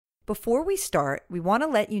Before we start, we want to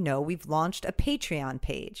let you know we've launched a Patreon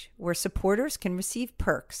page where supporters can receive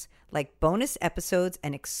perks like bonus episodes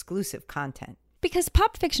and exclusive content. Because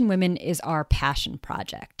Pop Fiction Women is our passion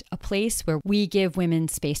project, a place where we give women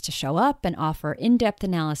space to show up and offer in-depth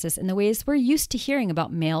analysis in the ways we're used to hearing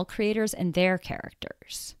about male creators and their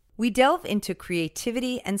characters. We delve into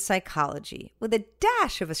creativity and psychology with a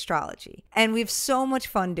dash of astrology, and we have so much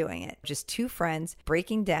fun doing it. Just two friends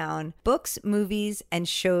breaking down books, movies, and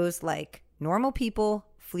shows like Normal People,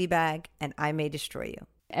 Fleabag, and I May Destroy You.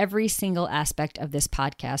 Every single aspect of this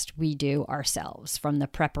podcast we do ourselves, from the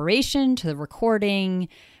preparation to the recording,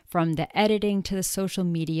 from the editing to the social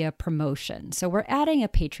media promotion. So we're adding a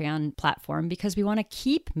Patreon platform because we want to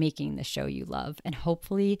keep making the show you love and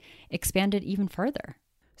hopefully expand it even further.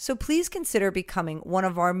 So please consider becoming one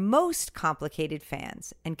of our most complicated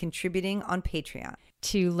fans and contributing on Patreon.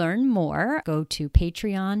 To learn more, go to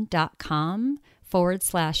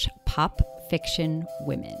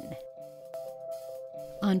patreon.com/popfictionwomen.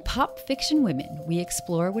 On Pop Fiction Women, we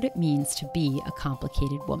explore what it means to be a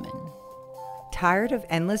complicated woman. Tired of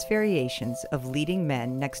endless variations of leading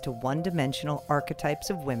men next to one-dimensional archetypes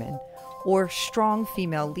of women, or strong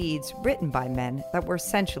female leads written by men that were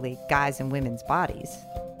essentially guys in women's bodies?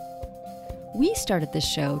 We started this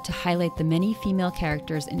show to highlight the many female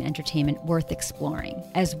characters in entertainment worth exploring,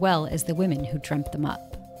 as well as the women who dreamt them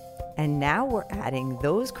up. And now we're adding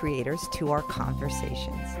those creators to our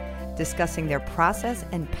conversations, discussing their process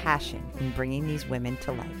and passion in bringing these women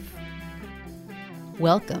to life.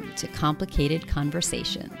 Welcome to Complicated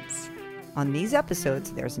Conversations. On these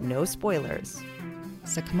episodes, there's no spoilers.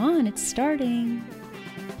 So come on, it's starting.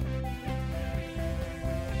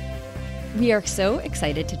 We are so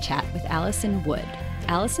excited to chat with Alisson Wood.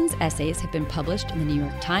 Alisson's essays have been published in the New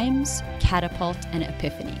York Times, Catapult, and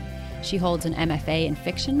Epiphany. She holds an MFA in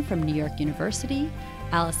fiction from New York University.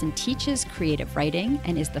 Alisson teaches creative writing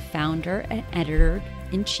and is the founder and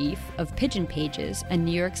editor-in-chief of Pigeon Pages, a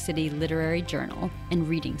New York City literary journal and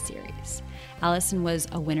reading series. Alisson was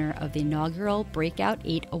a winner of the inaugural Breakout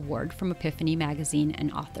 8 Award from Epiphany Magazine and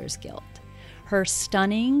Authors Guild. Her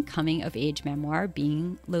stunning coming-of-age memoir,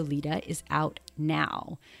 Being Lolita, is out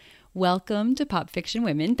now. Welcome to Pop Fiction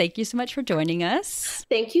Women. Thank you so much for joining us.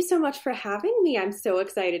 Thank you so much for having me. I'm so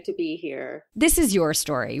excited to be here. This is your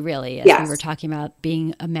story, really, as Yes. we were talking about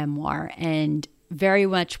being a memoir, and very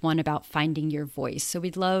much one about finding your voice. So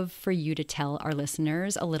we'd love for you to tell our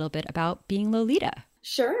listeners a little bit about Being Lolita.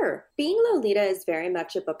 Sure. Being Lolita is very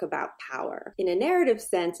much a book about power. In a narrative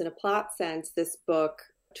sense, in a plot sense, this book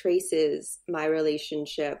traces my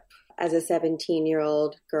relationship as a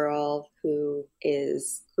 17-year-old girl who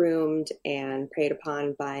is groomed and preyed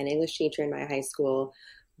upon by an English teacher in my high school,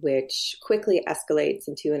 which quickly escalates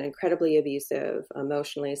into an incredibly abusive,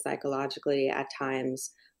 emotionally, psychologically, at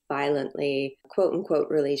times violently, quote-unquote,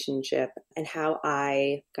 relationship, and how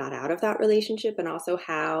I got out of that relationship, and also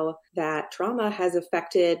how that trauma has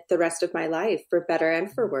affected the rest of my life, for better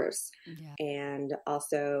and for worse. Yeah. And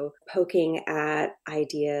also poking at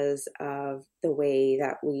ideas of the way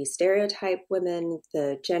that we stereotype women,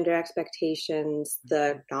 the gender expectations,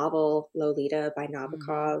 the novel Lolita by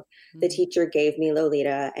Nabokov. Mm-hmm. The teacher gave me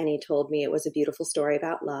Lolita, and he told me it was a beautiful story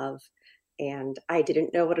about love. And I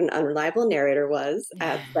didn't know what an unreliable narrator was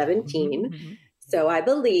at 17. So I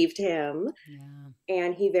believed him. Yeah.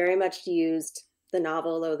 And he very much used the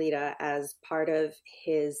novel Lolita as part of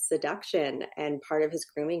his seduction and part of his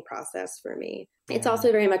grooming process for me. Yeah. It's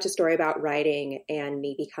also very much a story about writing and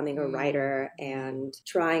me becoming a writer and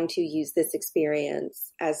trying to use this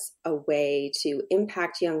experience as a way to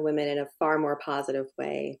impact young women in a far more positive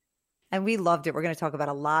way. And we loved it. We're going to talk about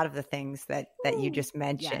a lot of the things that you just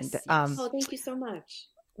mentioned. Yes. Oh, thank you so much.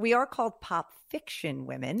 We are called Pop Fiction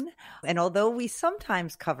Women. And although we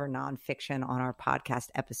sometimes cover nonfiction on our podcast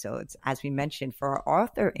episodes, as we mentioned for our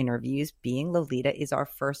author interviews, Being Lolita is our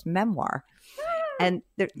first memoir. And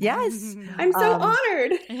yes. I'm so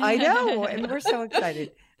honored. I know. And we're so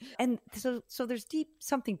excited. And so there's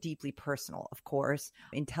something deeply personal, of course,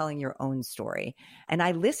 in telling your own story. And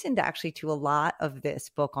I listened actually to a lot of this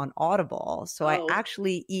book on Audible. So I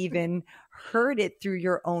actually even heard it through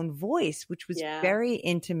your own voice, which was very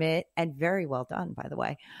intimate and very well done, by the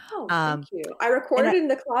way. Oh, thank you. I recorded in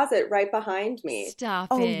the closet right behind me.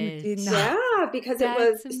 Stop it. You did not. Yeah, because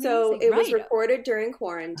it was recorded during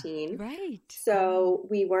quarantine. Right. So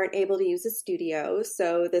we weren't able to use a studio.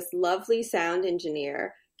 So this lovely sound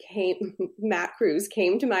engineer Matt Cruz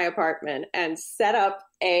came to my apartment and set up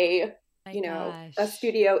a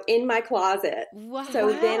studio in my closet. Wow.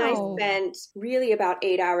 So then I spent really about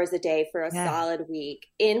 8 hours a day for a solid week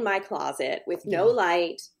in my closet with no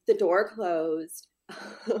light, the door closed,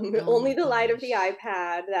 only the light of the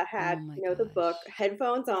iPad that had, the gosh. book,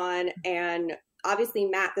 headphones on, and obviously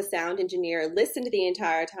Matt, the sound engineer, listened the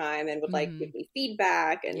entire time and would like give me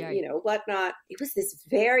feedback and, whatnot. It was this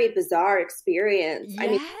very bizarre experience. Yes. I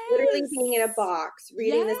mean, literally being in a box,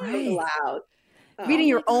 reading this book aloud. Reading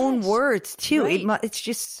your own words too. Right. It's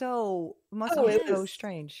just so, must be so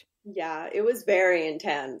strange. Yeah, it was very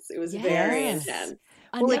intense. It was very intense.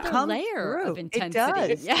 Another layer of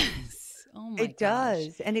intensity. It does. Yes. Oh my It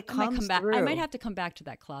does. And it comes through. I might have to come back to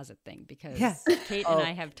that closet thing because Kate and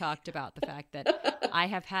I have talked about the fact that I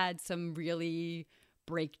have had some really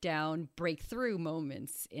breakthrough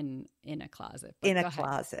moments in a closet. But in a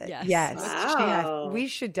closet. Yes. Wow. We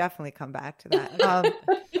should definitely come back to that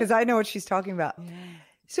because I know what she's talking about. Yeah.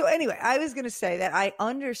 So anyway, I was going to say that I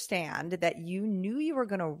understand that you knew you were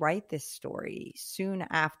going to write this story soon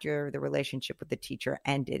after the relationship with the teacher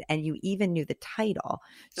ended, and you even knew the title.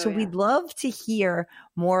 So we'd love to hear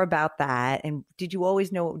more about that. And did you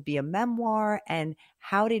always know it would be a memoir? And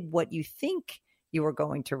how did what you think you were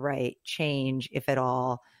going to write change, if at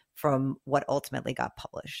all, from what ultimately got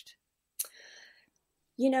published?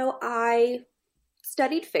 I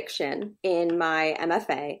studied fiction in my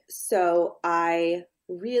MFA, so I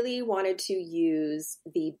really wanted to use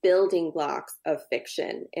the building blocks of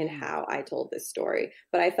fiction in how I told this story.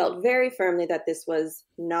 But I felt very firmly that this was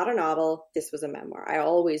not a novel. This was a memoir. I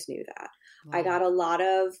always knew that. Wow. I got a lot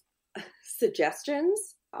of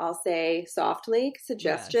suggestions. I'll say softly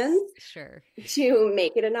suggestions to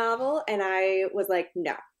make it a novel. And I was like,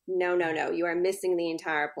 no, you are missing the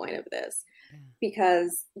entire point of this.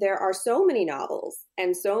 Because there are so many novels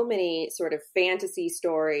and so many sort of fantasy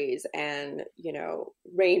stories and,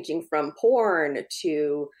 ranging from porn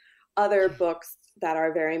to other books that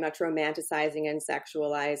are very much romanticizing and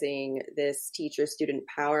sexualizing this teacher-student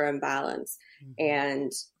power imbalance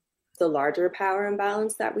and the larger power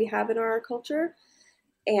imbalance that we have in our culture.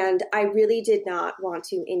 And I really did not want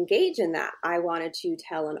to engage in that. I wanted to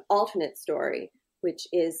tell an alternate story, which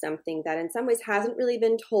is something that in some ways hasn't really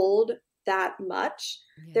been told that much.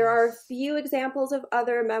 Yes. There are a few examples of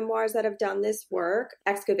other memoirs that have done this work.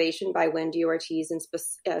 Excavation by Wendy Ortiz and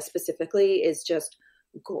specifically is just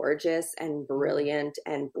gorgeous and brilliant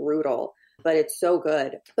and brutal, but it's so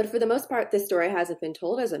good. But for the most part, this story hasn't been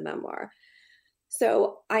told as a memoir.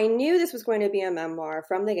 So I knew this was going to be a memoir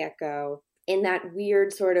from the get-go in that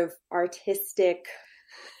weird sort of artistic...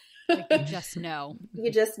 Like you just know.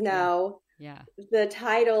 You just know. Yeah. The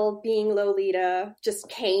title being Lolita just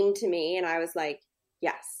came to me and I was like,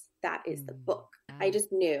 yes, that is the book. I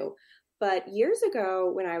just knew. But years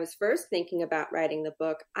ago, when I was first thinking about writing the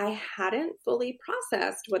book, I hadn't fully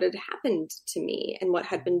processed what had happened to me and what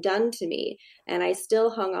had been done to me. And I still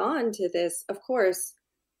hung on to this. Of course,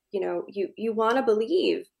 you want to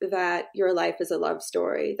believe that your life is a love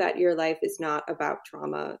story, that your life is not about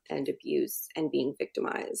trauma and abuse and being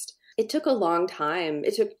victimized. It took a long time.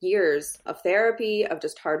 It took years of therapy, of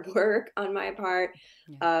just hard work on my part,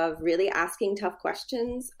 of really asking tough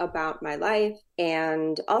questions about my life,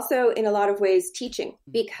 and also in a lot of ways teaching.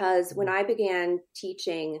 Because when I began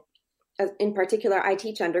teaching, in particular, I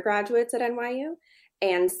teach undergraduates at NYU,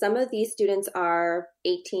 and some of these students are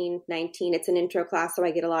 18, 19. It's an intro class, so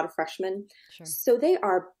I get a lot of freshmen. Sure. So they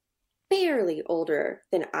are barely older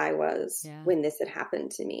than I was when this had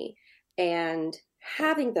happened to me. And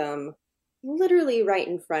having them literally right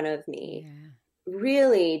in front of me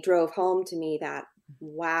really drove home to me that,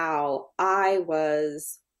 wow, I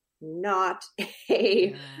was not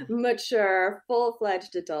a mature,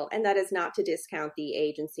 full-fledged adult. And that is not to discount the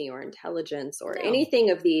agency or intelligence or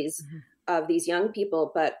anything of these young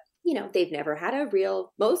people, but they've never had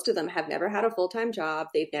most of them have never had a full-time job.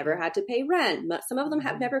 They've never had to pay rent. Some of them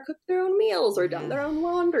have never cooked their own meals or done their own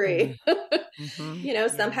laundry.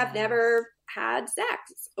 Some have never had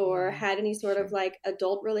sex or had any sort of like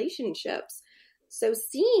adult relationships. So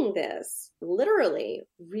seeing this literally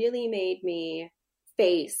really made me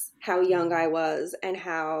face how young I was and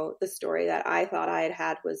how the story that I thought I had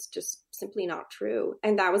had was just simply not true.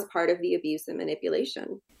 And that was part of the abuse and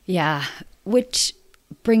manipulation. Yeah, which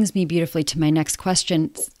brings me beautifully to my next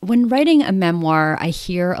question. When writing a memoir, I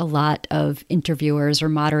hear a lot of interviewers or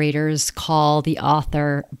moderators call the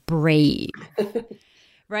author brave.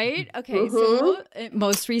 Right? Okay. So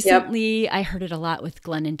most recently, I heard it a lot with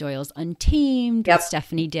Glennon Doyle's Untamed, with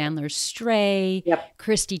Stephanie Danler's Stray,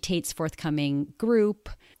 Christy Tate's forthcoming group.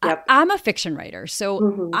 I'm a fiction writer,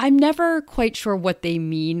 so I'm never quite sure what they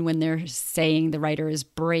mean when they're saying the writer is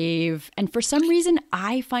brave. And for some reason,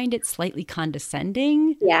 I find it slightly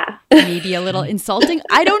condescending. Yeah. Maybe a little insulting.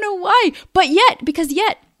 I don't know why. But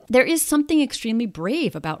yet, there is something extremely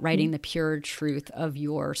brave about writing the pure truth of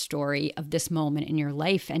your story, of this moment in your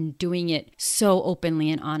life, and doing it so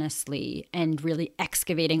openly and honestly, and really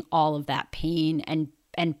excavating all of that pain and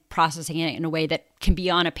processing it in a way that can be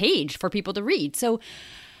on a page for people to read. So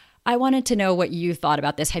I wanted to know what you thought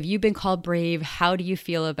about this. Have you been called brave? How do you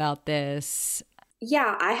feel about this?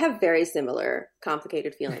 Yeah, I have very similar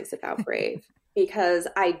complicated feelings about brave. Because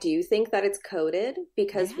I do think that it's coded,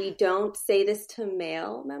 because we don't say this to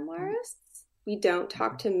male memoirists. We don't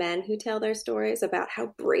talk to men who tell their stories about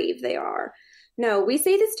how brave they are. No, we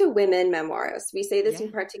say this to women memoirists. We say this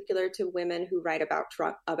in particular to women who write about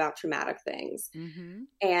traumatic things.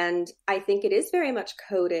 And I think it is very much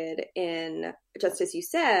coded in, just as you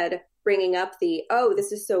said, bringing up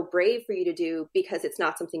this is so brave for you to do because it's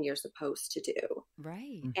not something you're supposed to do.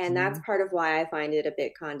 Right. And that's part of why I find it a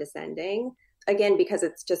bit condescending. Again, because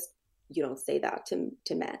it's just, you don't say that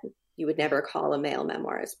to men. You would never call a male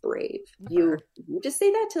memoirist brave. You just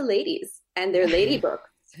say that to ladies and their lady books.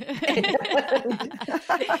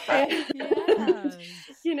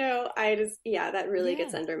 You know, that really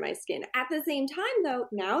gets under my skin. At the same time, though,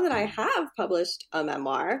 now that I have published a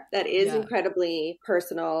memoir that is incredibly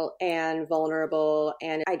personal and vulnerable,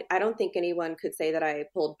 and I don't think anyone could say that I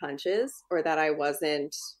pulled punches or that I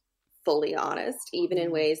wasn't fully honest, even in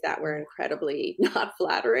ways that were incredibly not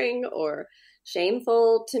flattering or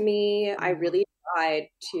shameful to me. I really tried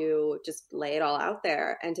to just lay it all out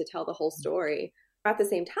there and to tell the whole story. At the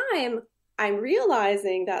same time, I'm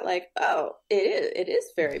realizing that it is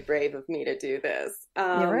very brave of me to do this.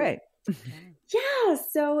 You're right.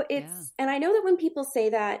 So and I know that when people say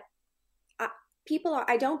that,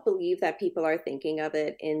 I don't believe that people are thinking of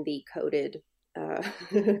it in the coded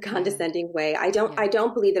condescending way. I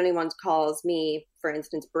don't believe that anyone calls me, for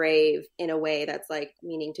instance, brave in a way that's like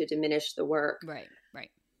meaning to diminish the work. Right.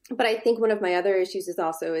 But I think one of my other issues is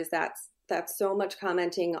that's so much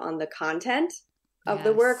commenting on the content of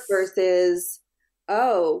the work versus,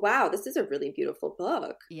 oh wow, this is a really beautiful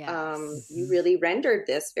book. You really rendered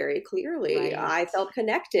this very clearly. I felt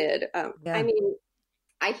connected. I mean,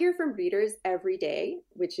 I hear from readers every day,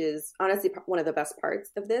 which is honestly one of the best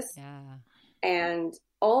parts of this. And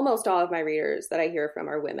almost all of my readers that I hear from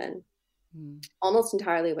are women, almost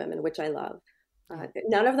entirely women, which I love.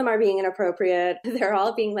 None of them are being inappropriate. They're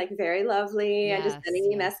all being like very lovely and just sending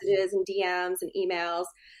me messages and DMs and emails,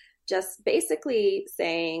 just basically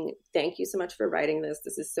saying, thank you so much for writing this.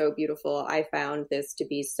 This is so beautiful. I found this to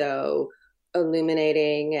be so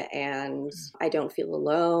illuminating and I don't feel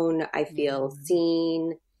alone. I feel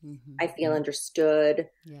seen. I feel understood.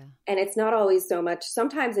 And it's not always so much.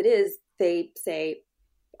 Sometimes it is. They say,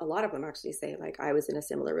 a lot of them actually say, like, I was in a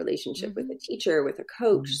similar relationship with a teacher, with a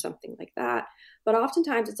coach, something like that. But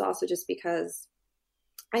oftentimes it's also just because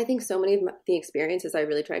I think so many of the experiences I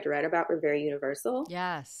really tried to write about were very universal.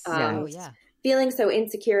 Feeling so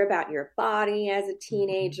insecure about your body as a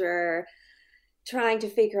teenager, trying to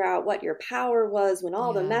figure out what your power was when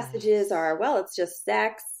all the messages are, well, it's just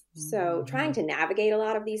sex. So trying to navigate a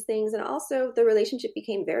lot of these things. And also the relationship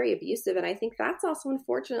became very abusive. And I think that's also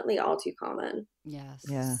unfortunately all too common.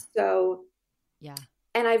 So,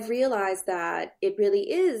 and I've realized that it really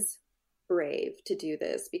is brave to do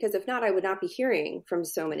this, because if not, I would not be hearing from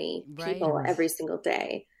so many people every single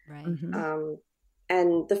day.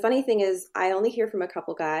 And the funny thing is I only hear from a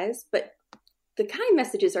couple guys, but the kind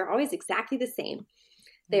messages are always exactly the same.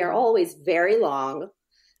 They are always very long.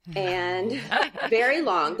 And very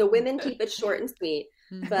long. The women keep it short and sweet,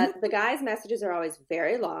 but the guys' messages are always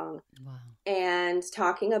very long and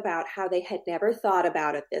talking about how they had never thought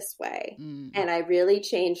about it this way. And I really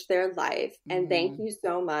changed their life. And thank you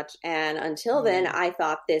so much. And until then, I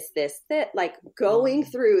thought this, like going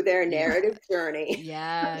through their narrative journey.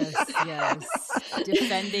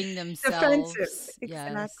 Defending themselves. Defensive.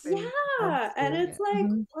 Exactly. And it's like,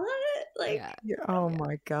 what? Like, oh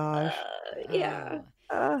my gosh.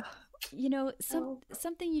 You know,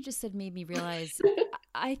 something you just said made me realize,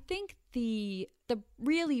 I think the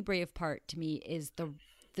really brave part to me is the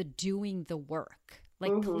doing the work.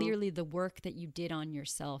 Like clearly the work that you did on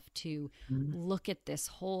yourself to look at this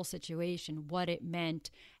whole situation, what it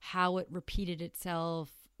meant, how it repeated itself,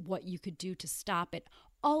 what you could do to stop it.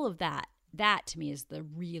 All of that to me is the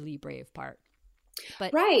really brave part.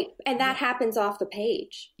 But and that happens off the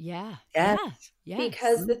page.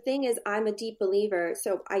 Because the thing is, I'm a deep believer.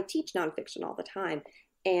 So I teach nonfiction all the time.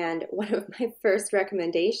 And one of my first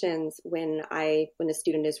recommendations when a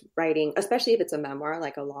student is writing, especially if it's a memoir,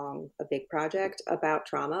 like a big project about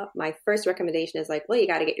trauma, my first recommendation is like, well, you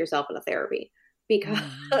got to get yourself into therapy, because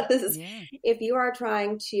if you are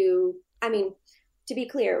trying to, to be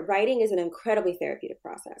clear, writing is an incredibly therapeutic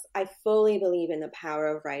process. I fully believe in the power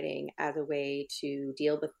of writing as a way to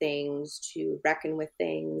deal with things, to reckon with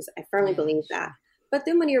things. I firmly believe that. But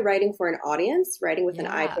then when you're writing for an audience, writing with an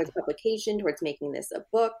eye towards publication, towards making this a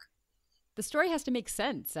book, the story has to make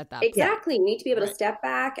sense at that Exactly. You need to be able to step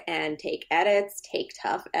back and take edits, take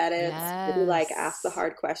tough edits, really like ask the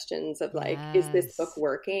hard questions of like, is this book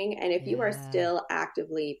working? And if you are still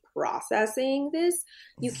actively processing this,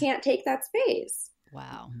 you can't take that space.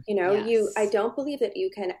 Wow. You know, I don't believe that you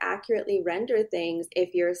can accurately render things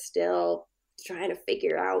if you're still trying to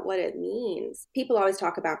figure out what it means. People always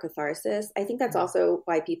talk about catharsis. I think that's also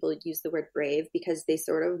why people use the word brave, because they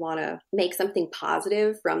sort of want to make something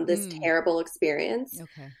positive from this terrible experience.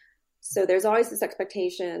 Okay. So there's always this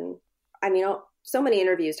expectation. I mean, so many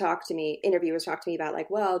interviewers talk to me about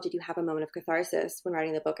like, well, did you have a moment of catharsis when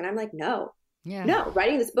writing the book? And I'm like, no. Yeah. No,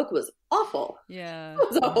 writing this book was awful. Yeah. It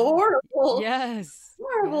was a horrible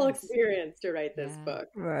experience to write this book.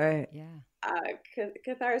 Right. Yeah.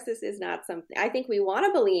 Catharsis is not something, I think we want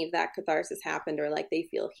to believe that catharsis happened, or like they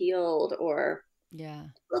feel healed, or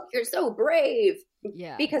look, you're so brave.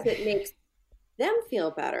 Yeah. Because it makes them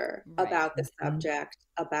feel better about the subject,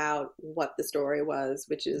 about what the story was,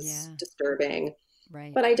 which is disturbing.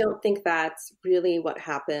 Right. But I don't think that's really what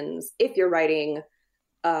happens if you're writing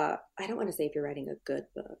I don't want to say if you're writing a good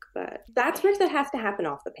book, but that's work that has to happen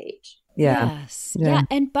off the page. Yeah. Yes. Yeah.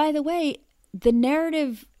 And by the way, the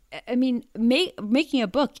narrative, I mean, making a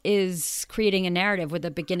book is creating a narrative with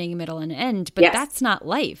a beginning, middle, and end, but that's not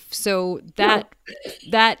life. So that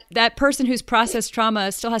person who's processed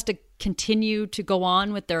trauma still has to continue to go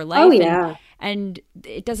on with their life. And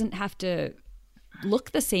it doesn't have to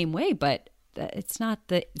look the same way, but it's not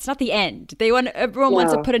the end. Everyone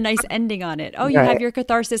wants to put a nice ending on it. Oh, you have your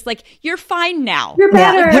catharsis. Like, you're fine now. You're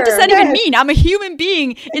better. What does that even mean? I'm a human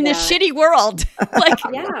being in this shitty world. Like,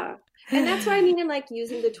 and that's why I mean, in like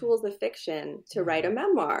using the tools of fiction to write a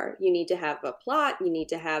memoir, you need to have a plot. You need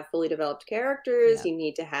to have fully developed characters. You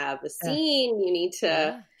need to have a scene. You need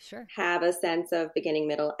to have a sense of beginning,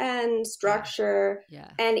 middle, end, structure.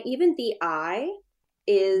 And even the I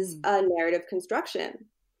is a narrative construction.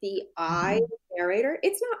 The I narrator,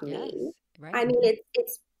 it's not me. Right. I mean,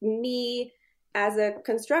 it's me as a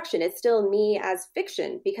construction. It's still me as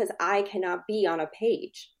fiction, because I cannot be on a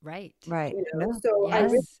page. Right. Right. You know? So I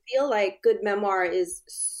really feel like good memoir is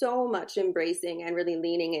so much embracing and really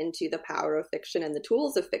leaning into the power of fiction and the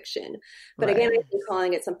tools of fiction. But again, I think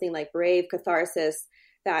calling it something like brave catharsis,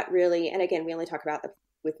 that really, and again, we only talk about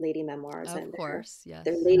with lady memoirs and their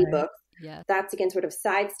lady books. Yeah. That's again sort of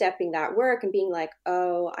sidestepping that work and being like,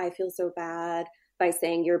 oh, I feel so bad by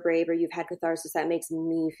saying you're brave or you've had catharsis. That makes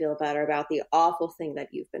me feel better about the awful thing that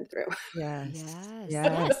you've been through.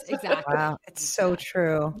 Yes, exactly. Wow, it's so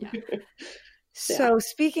true. Yeah. So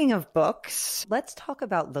speaking of books, let's talk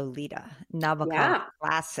about Lolita, Nabokov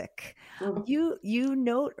classic. Mm-hmm. You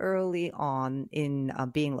note early on in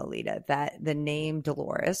Being Lolita that the name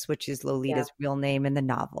Dolores, which is Lolita's real name in the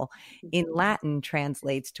novel, in Latin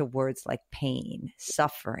translates to words like pain,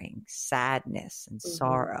 suffering, sadness, and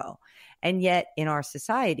sorrow. And yet in our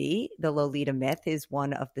society, the Lolita myth is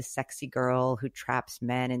one of the sexy girl who traps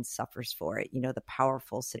men and suffers for it, you know, the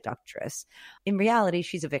powerful seductress. In reality,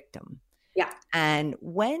 she's a victim. Yeah. And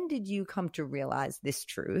when did you come to realize this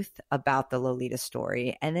truth about the Lolita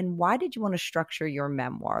story? And then why did you want to structure your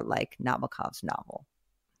memoir like Nabokov's novel?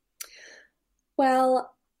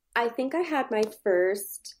 Well, I think I had my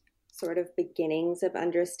first sort of beginnings of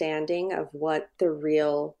understanding of what the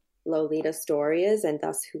real Lolita story is, and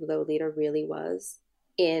thus who Lolita really was,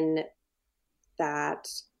 in that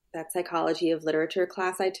psychology of literature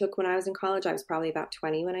class I took when I was in college. I was probably about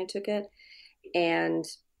 20 when I took it. And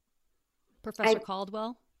Professor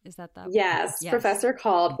Caldwell? Is that? Yes, Professor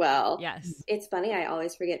Caldwell. Yes. It's funny, I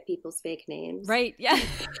always forget people's fake names. Right, yeah.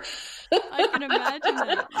 I can imagine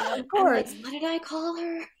that. Yeah. Of course. Like, what did I call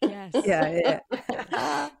her? Yes.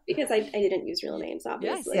 Yeah. Because I didn't use real names,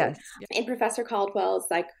 obviously. Yes. In Professor Caldwell's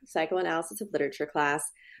psychoanalysis of literature class,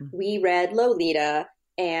 we read Lolita.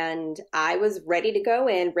 And I was ready to go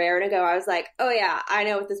in, raring to go. I was like, oh yeah, I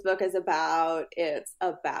know what this book is about. It's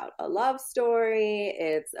about a love story.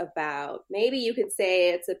 It's about, maybe you could say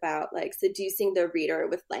it's about like seducing the reader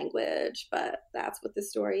with language, but that's what the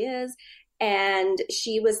story is. And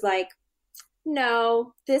she was like,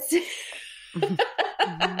 no, this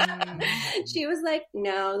she was like,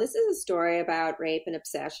 no, this is a story about rape and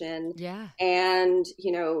obsession. Yeah. And,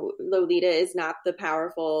 you know, Lolita is not the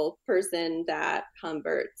powerful person that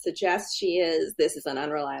Humbert suggests she is. This is an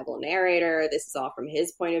unreliable narrator. This is all from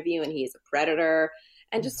his point of view, and he's a predator.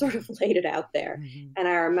 and just sort of laid it out there. And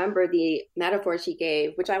I remember the metaphor she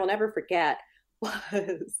gave, which I will never forget,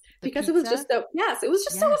 was because it was just so, it was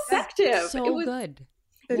just so effective. So it was good.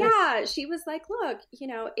 Yeah, she was like, look,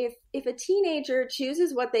 if a teenager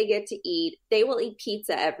chooses what they get to eat, they will eat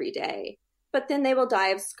pizza every day, but then they will die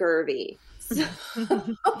of scurvy. So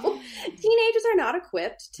teenagers are not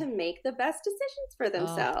equipped to make the best decisions for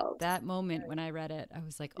themselves. That moment when I read it, I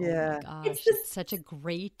was like, oh my gosh, it's such a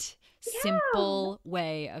great, simple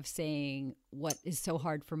way of saying what is so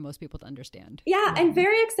hard for most people to understand. Yeah, and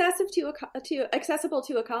very accessible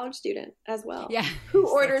to a college student as well. Yeah, who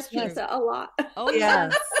orders pizza a lot. Oh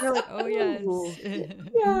yes, oh yes.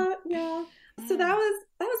 Yeah. So that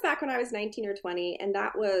was back when I was 19 or 20, and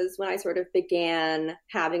that was when I sort of began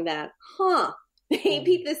having that,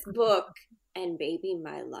 maybe this book and maybe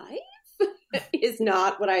my life is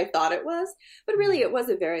not what I thought it was. But really, it was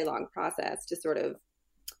a very long process to sort of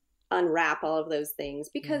unwrap all of those things,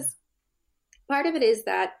 because part of it is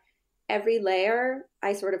that every layer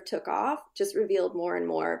I sort of took off just revealed more and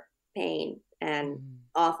more pain and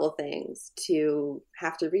awful things, to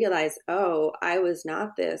have to realize, oh, I was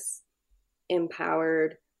not this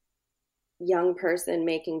empowered young person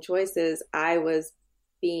making choices. I was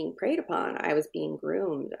being preyed upon. I was being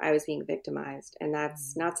groomed. I was being victimized. And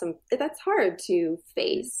that's that's hard to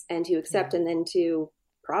face and to accept and then to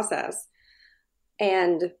process.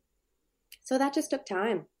 And so that just took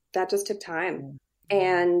time.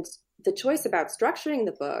 And the choice about structuring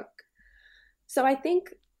the book. So I think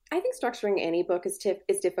structuring any book is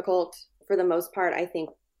difficult for the most part. I think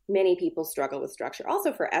many people struggle with structure.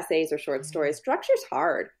 Also for essays or short stories, structure's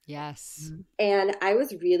hard. Yes. And I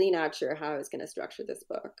was really not sure how I was going to structure this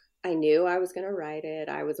book. I knew I was going to write it.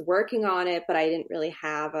 I was working on it, but I didn't really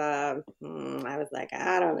have I was like,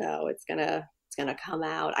 I don't know, it's going to come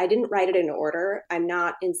out. I didn't write it in order. I'm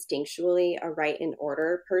not instinctually a write in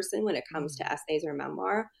order person when it comes to essays or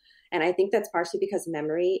memoir. And I think that's partially because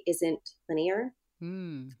memory isn't linear.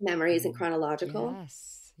 Memory isn't chronological.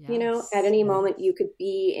 Yes. At any moment you could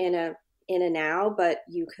be in a now, but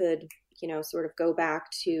you could, sort of go back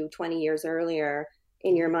to 20 years earlier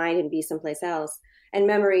in your mind and be someplace else. And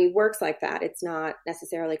memory works like that. It's not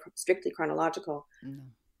necessarily strictly chronological.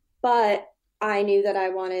 But I knew that I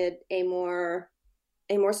wanted a more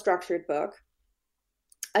structured book.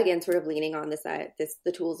 Again, sort of leaning on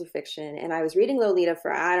the tools of fiction. And I was reading Lolita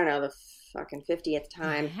for, I don't know, the fucking 50th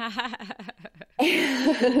time.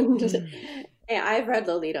 And I've read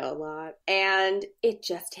Lolita a lot. And it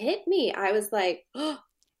just hit me. I was like,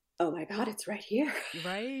 oh my God, it's right here.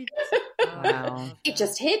 Right. Wow. It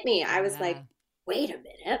just hit me. I was like, wait a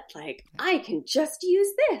minute, like I can just use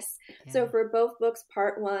this. So for both books,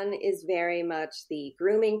 part one is very much the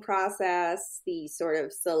grooming process, the sort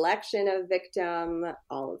of selection of victim,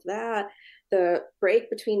 all of that. The break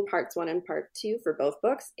between parts one and part two for both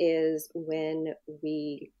books is when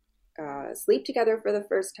we sleep together for the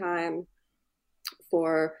first time.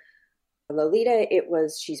 For Lolita,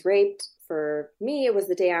 she's raped. For me, it was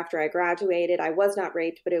the day after I graduated. I was not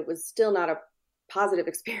raped, but it was still not a positive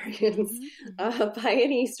experience by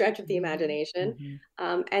any stretch of the imagination.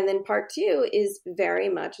 And then part two is very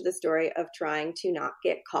much the story of trying to not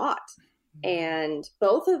get caught. And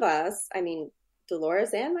both of us, I mean,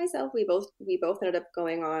 Dolores and myself, we both ended up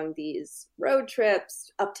going on these road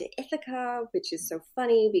trips up to Ithaca, which is so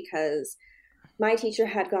funny because my teacher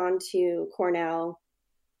had gone to Cornell.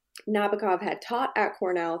 Nabokov had taught at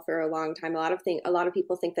Cornell for a long time. A lot of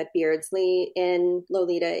people think that Beardsley in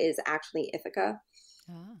Lolita is actually Ithaca,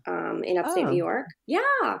 in upstate New York.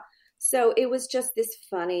 Yeah. So it was just this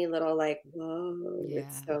funny little like, whoa,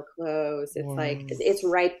 it's so close. It's like, it's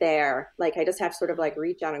right there. Like I just have to sort of like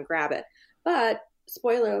reach out and grab it. But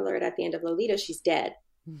spoiler alert, at the end of Lolita, she's dead.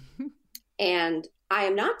 And I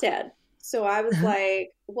am not dead. So I was like,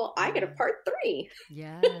 well, I get a part three.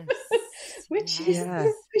 Yes. which is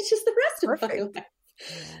the rest of my life.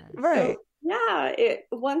 Yes. Right. So,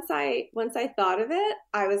 once I thought of it,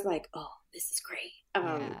 I was like, oh, this is great.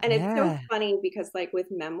 And it's so funny because like with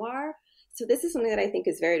memoir, so this is something that I think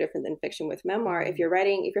is very different than fiction with memoir. If you're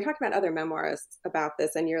talking about other memoirists about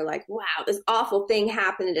this and you're like, wow, this awful thing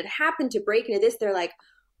happened and it happened to break into this, they're like,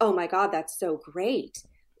 oh my God, that's so great.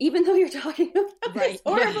 Even though you're talking about this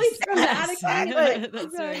horribly traumatic thing, like,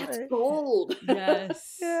 that's gold.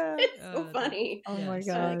 Yes. It's so funny. Oh my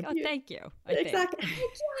God. Like, oh, thank you. Exactly.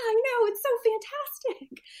 I know. It's so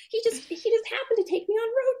fantastic. He just happened to take me on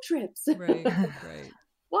road trips. Right.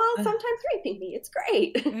 While sometimes raping me. It's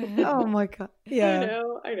great. Oh my God. Yeah.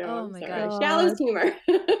 I know. Oh my God. Shallow humor.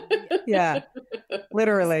 Yeah.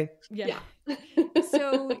 Literally. Yeah.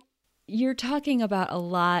 So you're talking about a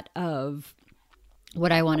lot of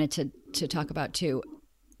what I wanted to talk about too.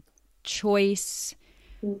 Choice,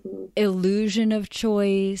 Mm-hmm. illusion of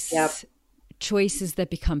choice, Yep. choices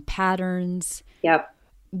that become patterns, Yep.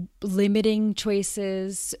 limiting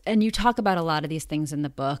choices. And you talk about a lot of these things in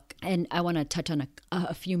the book, and I want to touch on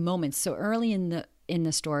a few moments. So early in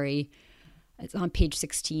the story, it's on page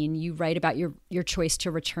 16, you write about your choice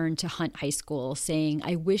to return to Hunt High School, saying,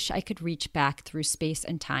 "I wish I could reach back through space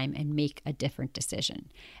and time and make a different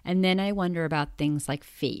decision." And then I wonder about things like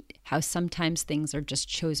fate, how sometimes things are just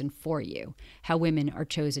chosen for you, how women are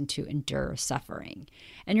chosen to endure suffering.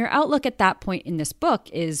 And your outlook at that point in this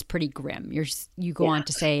book is pretty grim. You go on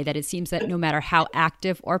to say that it seems that no matter how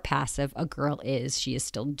active or passive a girl is, she is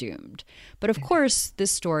still doomed. But of course,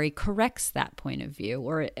 this story corrects that point of view,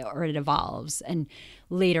 or it evolves. And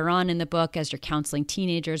later on in the book, as you're counseling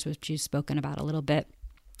teenagers, which you've spoken about a little bit,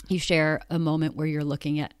 you share a moment where you're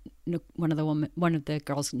looking at one of the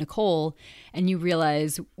girls, Nicole, and you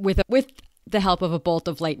realize with the help of a bolt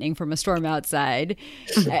of lightning from a storm outside,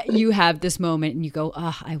 you have this moment and you go,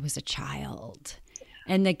 "Oh, I was a child."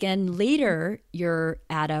 And again, later, you're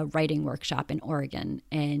at a writing workshop in Oregon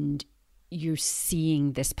and you're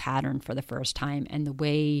seeing this pattern for the first time, and the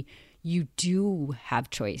way you do have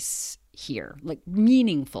choice here, like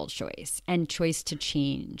meaningful choice and choice to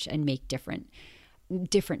change and make different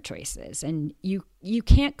choices. And you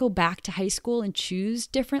can't go back to high school and choose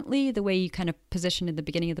differently the way you kind of positioned in the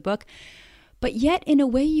beginning of the book. But yet in a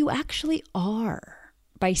way you actually are,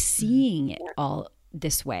 by seeing it all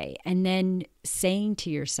this way and then saying to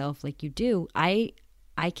yourself, like you do, I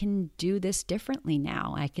can do this differently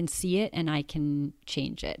now. I can see it and I can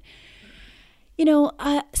change it.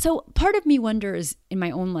 So part of me wonders in my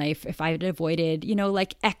own life if I had avoided,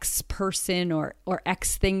 like X person or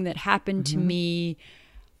X thing that happened to me.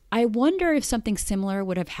 I wonder if something similar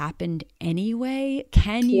would have happened anyway.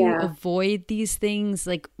 Can you avoid these things?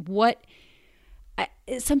 Like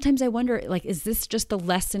sometimes I wonder, like, is this just a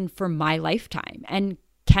lesson for my lifetime? And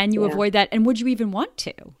can you avoid that? And would you even want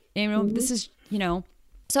to? This is,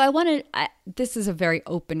 so this is a very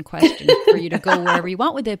open question for you to go wherever you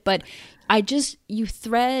want with it. But you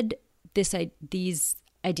thread these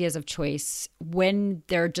ideas of choice when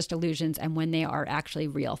they're just illusions and when they are actually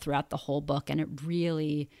real throughout the whole book. And it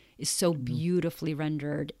really is so beautifully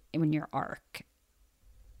rendered in your arc.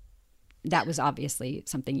 That was obviously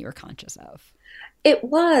something you were conscious of. It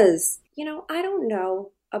was. I don't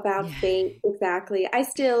know about fate exactly. I'm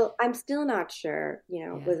still not sure,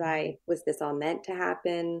 was this all meant to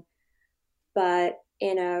happen? But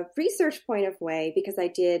in a research point of way, because I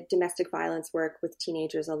did domestic violence work with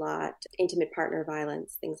teenagers a lot, intimate partner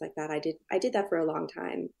violence, things like that. I did that for a long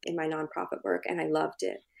time in my nonprofit work, and I loved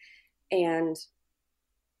it. And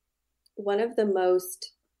one of the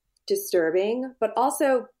most disturbing, but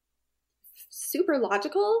also super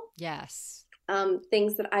logical,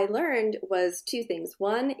 things that I learned was two things.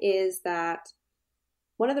 One is that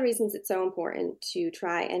one of the reasons it's so important to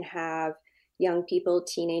try and have young people,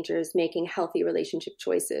 teenagers, making healthy relationship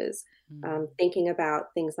choices, thinking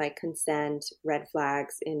about things like consent, red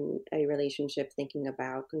flags in a relationship, thinking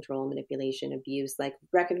about control, manipulation, abuse, like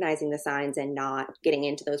recognizing the signs and not getting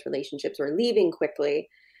into those relationships or leaving quickly,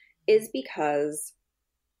 is because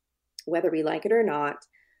whether we like it or not,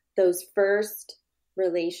 those first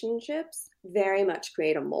relationships very much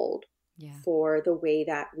create a mold for the way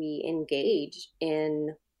that we engage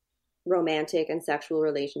in romantic and sexual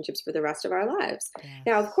relationships for the rest of our lives.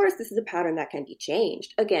 Now, of course, this is a pattern that can be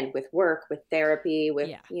changed, again, with work, with therapy, with,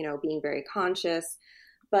 being very conscious,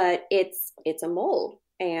 but it's a mold,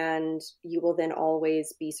 and you will then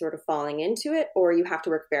always be sort of falling into it, or you have to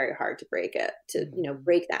work very hard to break it, to,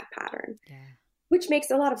 break that pattern, which makes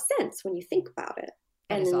a lot of sense when you think about it.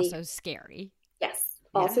 But and it's also scary. Yes.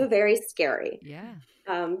 Also very scary.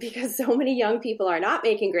 Because so many young people are not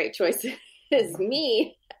making great choices.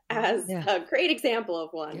 Me as a great example of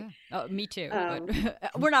one. Oh, me too.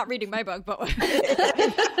 But we're not reading my book, but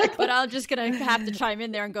but I'm just gonna have to chime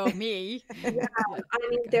in there and go me. I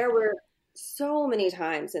mean, there were so many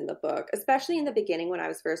times in the book, especially in the beginning when I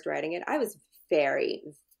was first writing it, I was very,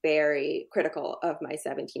 very critical of my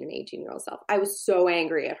 17 and 18-year-old self. I was so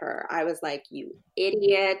angry at her. I was like, "You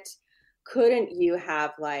idiot. Couldn't you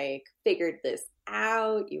have figured this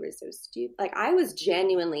out? You were so stupid." Like, I was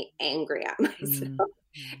genuinely angry at myself.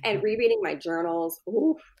 And rereading my journals,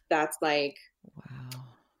 that's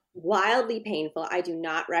wildly painful. I do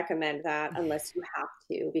not recommend that unless you have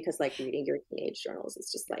to, because reading your teenage journals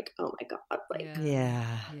is just oh my God,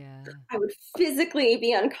 I would physically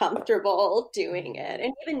be uncomfortable doing it.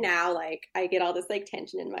 And even now, I get all this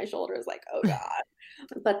tension in my shoulders, oh God.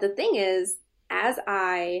 But the thing is, as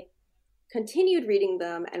I continued reading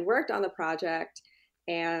them and worked on the project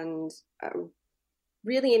and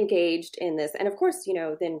really engaged in this. And of course,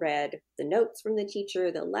 then read the notes from the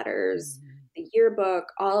teacher, the letters, the yearbook,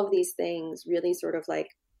 all of these things really sort of like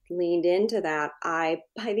leaned into that. By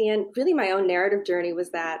the end, really my own narrative journey was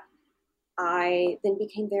that I then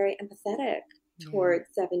became very empathetic towards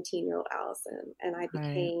 17-year-old Alisson. And I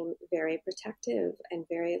became very protective and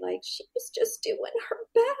very like, she was just doing her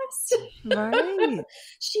best. Right.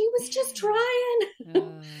 She was just trying.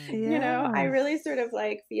 I really sort of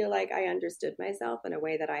like feel like I understood myself in a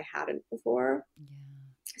way that I hadn't before.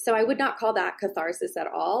 So I would not call that catharsis at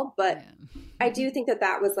all, but I do think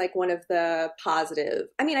that was like one of the positive.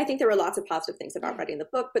 I mean, I think there were lots of positive things about writing the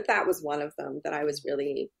book, but that was one of them that I was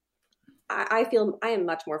really, I feel I am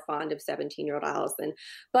much more fond of 17-year-old Alisson,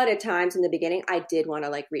 but at times in the beginning, I did want to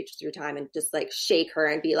like reach through time and just like shake her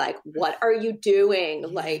and be like, what are you doing?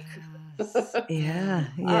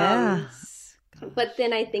 Yes. Like, but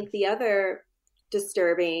then I think the other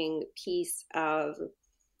disturbing piece of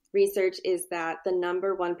research is that the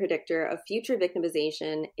number one predictor of future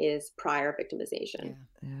victimization is prior victimization.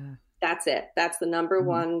 That's it. That's the number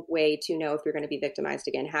one way to know if you're going to be victimized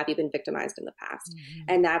again. Have you been victimized in the past?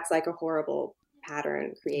 And that's like a horrible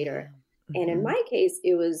pattern creator. And in my case,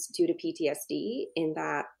 it was due to PTSD, in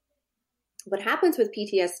that what happens with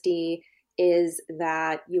PTSD is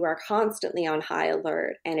that you are constantly on high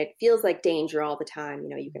alert and it feels like danger all the time.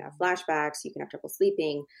 You can have flashbacks, you can have trouble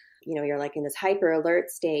sleeping, you're like in this hyper alert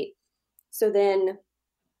state. So then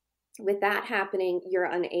with that happening, you're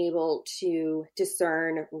unable to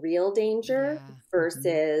discern real danger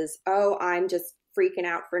versus, oh, I'm just freaking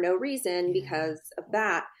out for no reason because of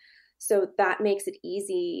that. So that makes it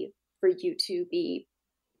easy for you to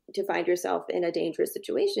find yourself in a dangerous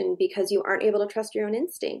situation because you aren't able to trust your own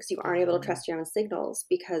instincts. You aren't able to trust your own signals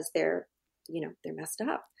because they're messed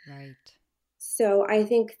up. Right. So I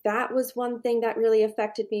think that was one thing that really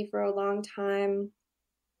affected me for a long time.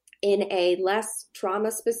 In a less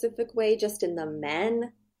trauma-specific way, just in the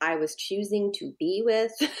men I was choosing to be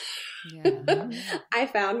with. I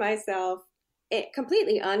found myself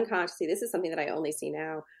completely unconsciously, this is something that I only see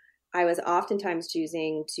now, I was oftentimes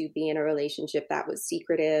choosing to be in a relationship that was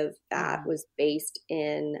secretive, that was based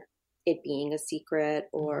in it being a secret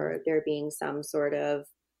or there being some sort of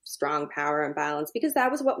strong power imbalance, because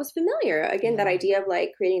that was what was familiar. Again, that idea of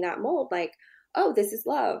like creating that mold, like, oh, this is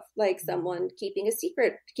love, like someone keeping us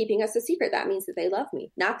a secret. That means that they love me.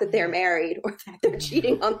 Not that they're married or that they're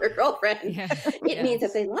cheating on their girlfriend. It means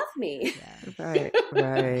that they love me. Right.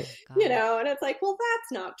 And it's like, well,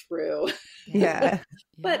 that's not true.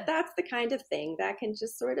 But that's the kind of thing that can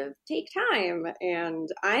just sort of take time. And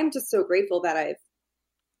I'm just so grateful that I've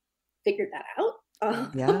figured that out.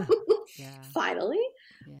 Finally.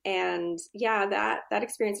 And that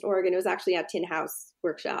experience in Oregon, it was actually at Tin House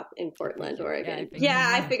Workshop in Portland, Oregon.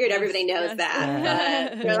 I figured everybody knows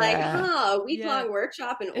that. But they're like, oh, week-long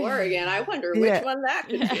workshop in Oregon. I wonder which one that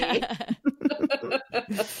could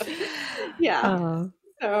be.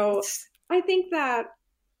 So I think that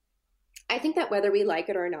whether we like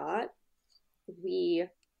it or not, we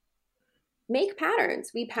make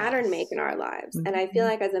patterns. We pattern make in our lives. And I feel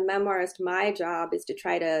like as a memoirist, my job is to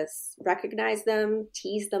try to recognize them,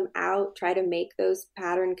 tease them out, try to make those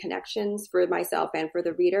pattern connections for myself and for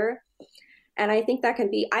the reader. And I think that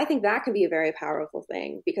can be a very powerful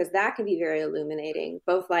thing, because that can be very illuminating,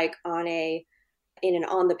 both like in an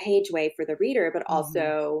on the page way for the reader, but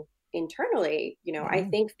also internally. I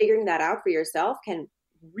think figuring that out for yourself can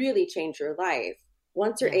really change your life.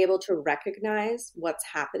 Once you're able to recognize what's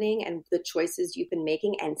happening and the choices you've been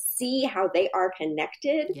making and see how they are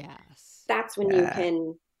connected, that's when you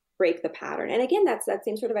can break the pattern. And again, that's that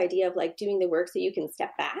same sort of idea of like doing the work so you can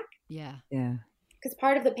step back. Because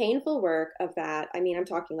part of the painful work of that, I mean, I'm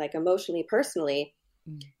talking like emotionally, personally,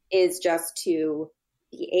 is just to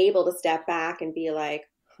be able to step back and be like,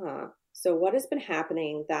 so what has been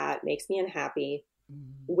happening that makes me unhappy?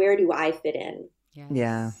 Where do I fit in?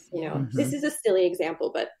 This is a silly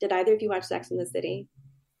example, but did either of you watch Sex and the City?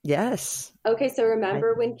 Yes. Okay, so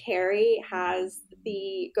remember when Carrie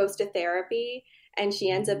goes to therapy and she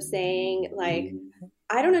ends up saying like,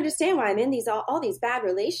 I don't understand why I'm in all these bad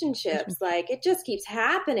relationships. Like it just keeps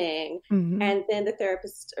happening. And then the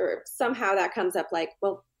therapist, or somehow that comes up like,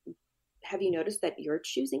 well, have you noticed that you're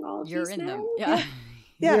choosing all of these men? Them.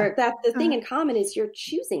 That the thing in common is you're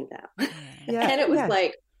choosing them. And it was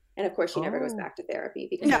like, and of course, she never goes back to therapy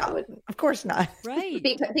because that would, of course not, right?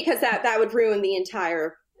 Because that would ruin the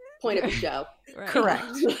entire point of the show. Correct.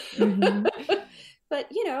 But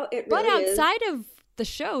it really But outside of the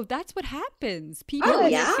show, that's what happens. People are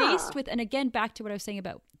faced with, and again, back to what I was saying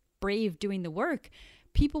about brave doing the work,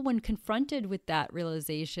 people, when confronted with that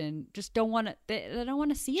realization, just don't want to, they don't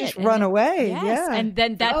want to see just it. Run away. Yes. Yeah. And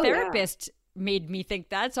then that therapist made me think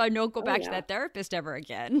that, so I don't go back to yeah. that therapist ever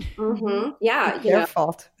again. Mm-hmm. Yeah. It's their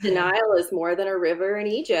fault. Denial is more than a river in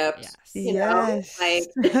Egypt. Yes. You know, like,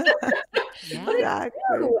 yeah. but Exactly. it's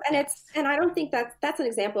true. And I don't think that's an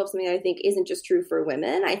example of something that I think isn't just true for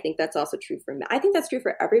women. I think that's also true for men. I think that's true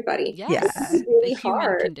for everybody. Yes. It's really the human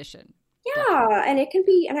hard. condition. Yeah. Definitely. And it can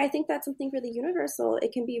be, and I think that's something really universal.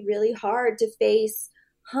 It can be really hard to face,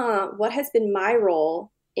 what has been my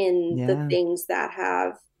role in the things that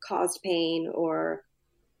have caused pain or,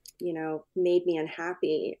 you know, made me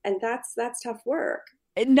unhappy. And that's tough work.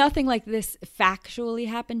 Nothing like this factually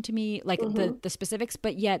happened to me, like the specifics,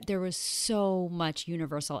 but yet there was so much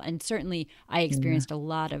universal. And certainly I experienced a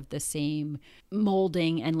lot of the same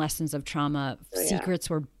molding and lessons of trauma. Secrets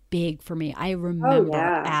were big for me. I remember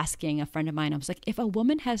asking a friend of mine, I was like, if a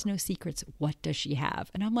woman has no secrets, what does she have?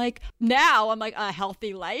 And I'm like, a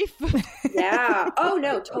healthy life. Yeah. Oh,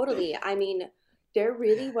 no, totally. I mean, there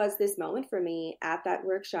really was this moment for me at that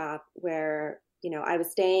workshop where, you know, I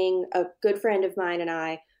was staying, a good friend of mine and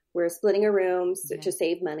I were splitting a room to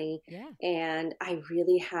save money. Yeah. And I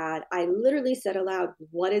literally said aloud,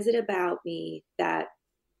 what is it about me that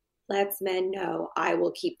lets men know I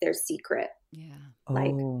will keep their secret? Yeah.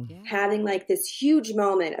 Like having like this huge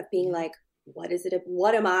moment of being like,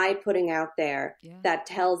 what am I putting out there that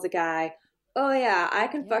tells a guy, oh yeah, I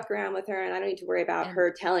can fuck around with her and I don't need to worry about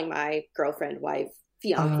her telling my girlfriend, wife,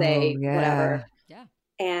 fiance, whatever. Yeah.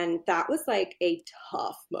 And that was like a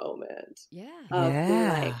tough moment. Yeah. Of being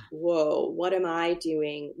like, whoa, what am I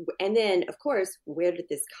doing? And then, of course, where did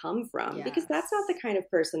this come from? Yes. Because that's not the kind of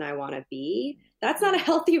person I want to be. That's not a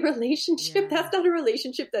healthy relationship. Yeah. That's not a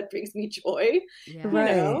relationship that brings me joy. Yeah. You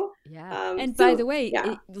know? Yeah. And by the way,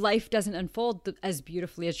 life doesn't unfold as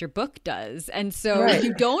beautifully as your book does. And so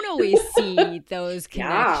you don't always see those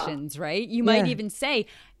connections, right? You might even say,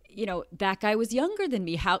 you know, that guy was younger than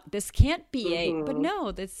me. How this can't be but no,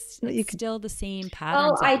 it's still the same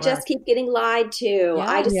patterns. Oh, I just keep getting lied to. Yeah.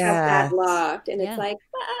 I just have bad luck. And it's like,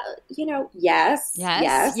 well, you know, yes,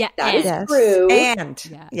 that is true. And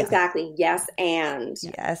exactly. Yes. And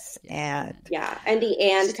and and the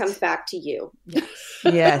and comes back to you.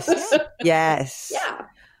 Yes. Yes. Yeah.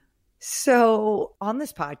 So on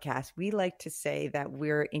this podcast, we like to say that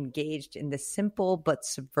we're engaged in the simple but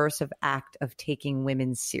subversive act of taking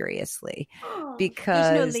women seriously. Because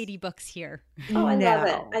there's no lady books here. Oh, I love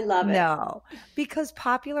it. I love it. No, because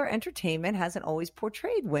popular entertainment hasn't always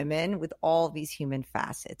portrayed women with all these human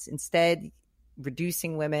facets. Instead,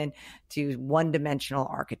 reducing women to one-dimensional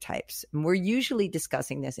archetypes. And we're usually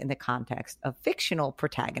discussing this in the context of fictional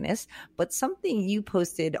protagonists, but something you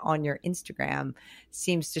posted on your Instagram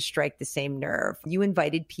seems to strike the same nerve. You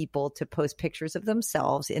invited people to post pictures of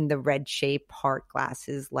themselves in the red-shaped heart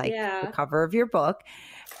glasses like the cover of your book.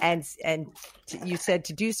 And you said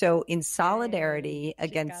to do so in solidarity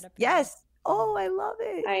against Oh, I love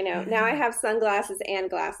it. I know. Now I have sunglasses and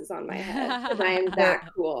glasses on my head because I am that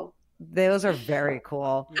cool. Those are very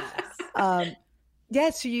cool.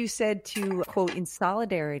 Yes. So you said to, quote, in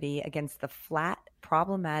solidarity against the flat,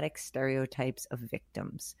 problematic stereotypes of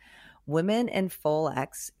victims. Women and full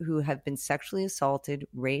X who have been sexually assaulted,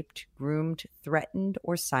 raped, groomed, threatened,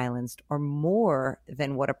 or silenced are more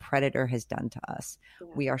than what a predator has done to us. Yeah.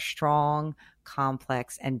 We are strong,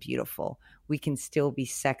 complex, and beautiful. We can still be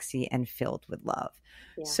sexy and filled with love.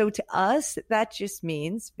 Yeah. So to us, that just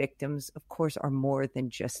means victims, of course, are more than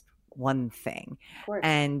just one thing.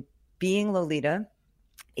 And being Lolita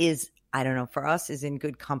is, I don't know, for us is in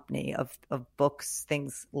good company of books,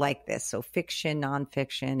 things like this. So fiction,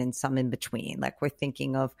 nonfiction, and some in between. Like we're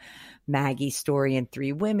thinking of Maggie's story in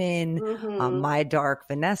Three Women, My Dark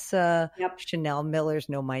Vanessa, Chanel Miller's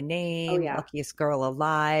Know My Name, Luckiest Girl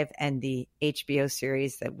Alive, and the HBO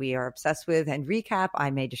series that we are obsessed with. And recap, I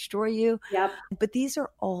May Destroy You. Yep. But these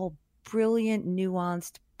are all brilliant,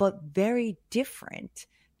 nuanced, but very different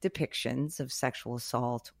depictions of sexual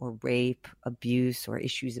assault or rape, abuse, or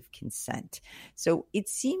issues of consent. So it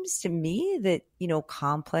seems to me that, you know,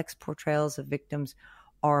 complex portrayals of victims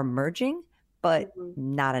are emerging, but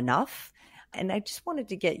not enough. And I just wanted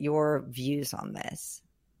to get your views on this.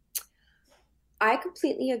 I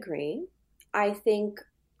completely agree. I think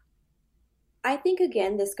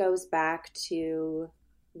again, this goes back to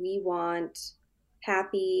we want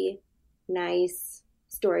happy, nice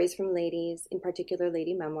stories from ladies, in particular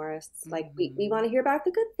lady memoirists. Like we want to hear about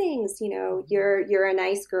the good things, you know, you're a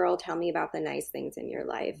nice girl, tell me about the nice things in your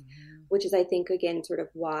life, which is, I think, again, sort of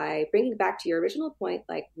why, bringing it back to your original point,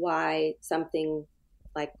 like why something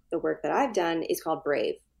like the work that I've done is called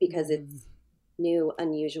brave. because it's new,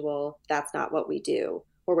 unusual. That's not what we do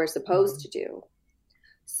or we're supposed to do.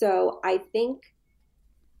 So I think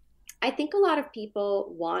a lot of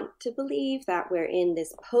people want to believe that we're in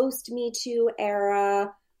this post-Me Too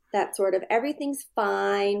era, that sort of everything's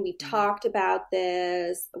fine. We've talked about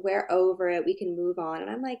this. We're over it. We can move on. And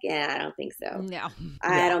I'm like, I don't think so. No.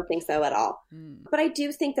 I don't think so at all. But I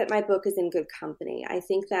do think that my book is in good company. I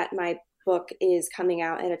think that my book is coming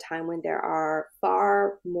out at a time when there are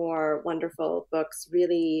far more wonderful books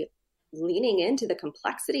really leaning into the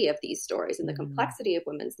complexity of these stories and the complexity of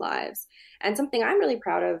women's lives. And something I'm really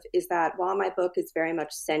proud of is that while my book is very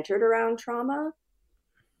much centered around trauma,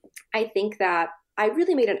 I think that I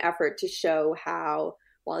really made an effort to show how,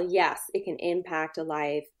 while yes, it can impact a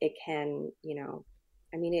life, it can,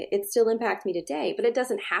 it still impacts me today, but it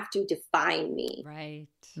doesn't have to define me. Right.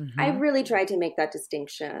 I really tried to make that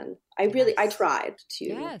distinction. I tried to.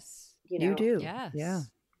 Yes. You do. Yes. Yeah.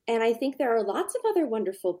 And I think there are lots of other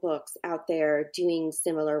wonderful books out there doing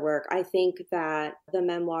similar work. I think that the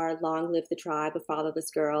memoir, Long Live the Tribe of Fatherless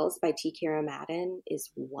Girls by T. Kira Madden is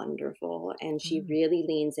wonderful. And she really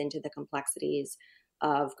leans into the complexities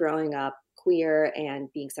of growing up queer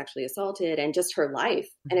and being sexually assaulted and just her life.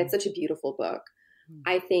 And it's such a beautiful book.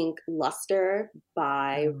 I think Luster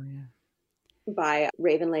by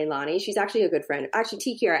Raven Leilani. She's actually a good friend. Actually,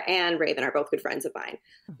 T. Kira and Raven are both good friends of mine,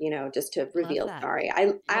 just to reveal. Sorry.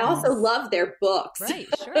 I also love their books. Right,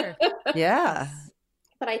 sure. Yeah.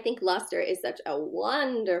 But I think Luster is such a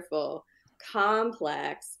wonderful,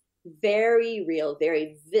 complex, very real,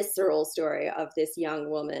 very visceral story of this young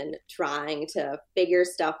woman trying to figure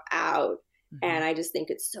stuff out. And I just think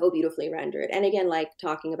it's so beautifully rendered. And again, like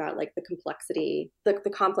talking about like the complexity, the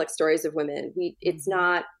complex stories of women, it's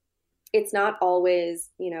not always,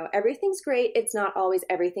 everything's great. It's not always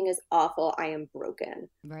everything is awful. I am broken.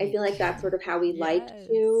 Right. I feel like that's sort of how we like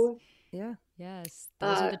to. Yeah. Yes.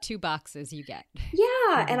 Those are the two boxes you get.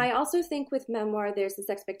 Yeah. And I also think with memoir, there's this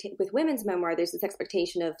expectation, with women's memoir, there's this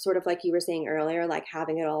expectation of sort of like you were saying earlier, like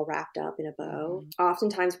having it all wrapped up in a bow.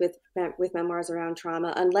 Oftentimes with memoirs around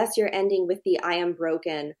trauma, unless you're ending with the I am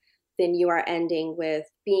broken, then you are ending with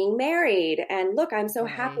being married. And look, I'm so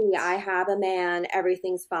happy. I have a man.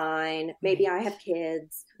 Everything's fine. Maybe I have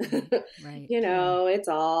kids. Right. It's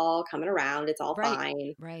all coming around. It's all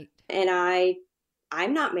fine. Right. And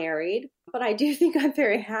I'm not married, but I do think I'm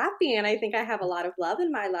very happy. And I think I have a lot of love in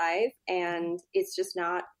my life. And it's just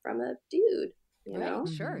not from a dude. You know?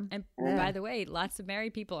 Sure. And by the way, lots of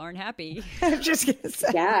married people aren't happy. I'm just going to say.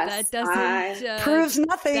 Yes. That doesn't proves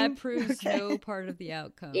nothing. That proves no part of the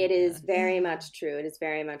outcome. It is very much true. It is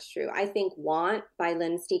very much true. I think Want by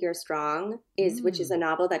Lynn Steger Strong which is a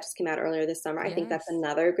novel that just came out earlier this summer. I think that's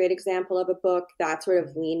another great example of a book that's sort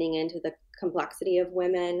of leaning into the complexity of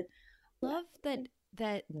women. Love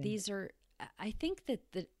that these are, I think that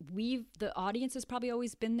the audience has probably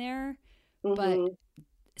always been there, but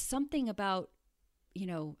something about,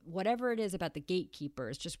 whatever it is about the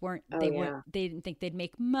gatekeepers just they didn't think they'd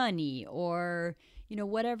make money or,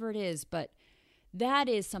 whatever it is. But that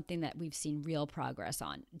is something that we've seen real progress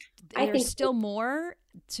on. There's still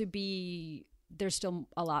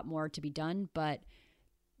a lot more to be done, but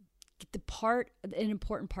an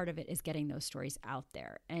important part of it is getting those stories out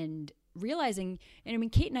there and realizing, and I mean,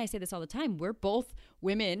 Kate and I say this all the time, we're both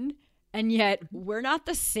women. And yet we're not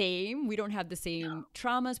the same. We don't have the same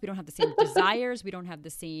traumas. We don't have the same desires. We don't have the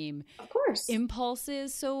same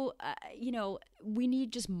impulses. So, we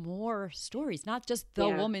need just more stories, not just the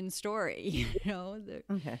woman's story,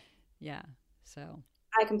 Okay. Yeah. So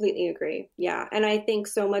I completely agree. Yeah. And I think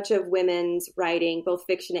so much of women's writing, both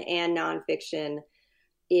fiction and nonfiction,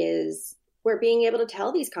 is we're being able to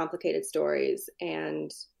tell these complicated stories.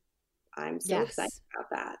 And I'm so excited about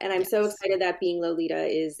that. And I'm so excited that Being Lolita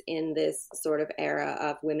is in this sort of era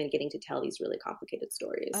of women getting to tell these really complicated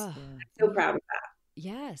stories. I'm so proud of that.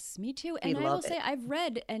 Yes, me too. And I will say I've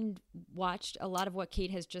read and watched a lot of what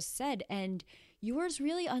Kate has just said, and yours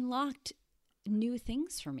really unlocked new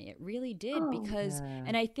things for me. It really did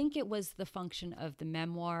and I think it was the function of the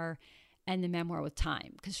memoir and the memoir with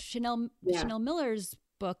time, because Chanel Miller's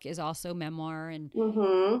book is also memoir, and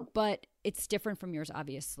but it's different from yours,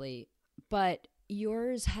 obviously. But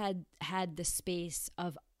yours had the space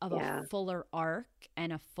of a fuller arc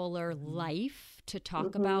and a fuller life to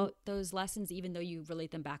talk about those lessons, even though you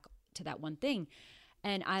relate them back to that one thing.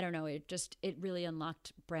 And I don't know, it really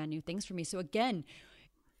unlocked brand new things for me. So again,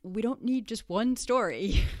 we don't need just one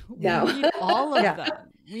story. No. We need all of them.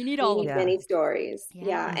 We need all of them. Many stories.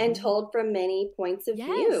 Yeah. And told from many points of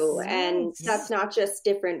view. And that's not just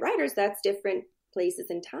different writers, that's different places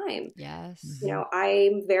in time. Yes. You know,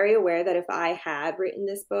 I'm very aware that if I had written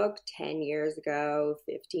this book 10 years ago,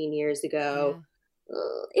 15 years ago,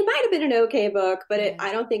 it might have been an okay book, but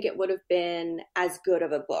I don't think it would have been as good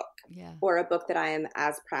of a book or a book that I am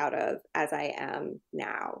as proud of as I am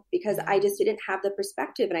now, because I just didn't have the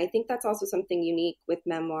perspective. And I think that's also something unique with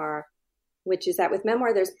memoir, which is that with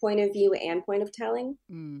memoir, there's point of view and point of telling.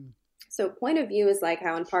 So point of view is like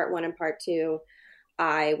how in part 1 and part 2,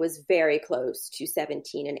 I was very close to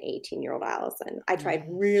 17 and 18-year-old Alisson. I tried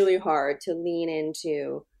really hard to lean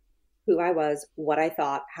into who I was, what I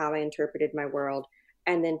thought, how I interpreted my world.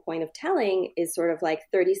 And then point of telling is sort of like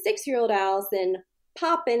 36-year-old Alisson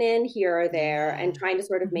popping in here or there and trying to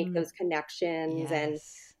sort of make those connections and,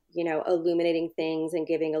 you know, illuminating things and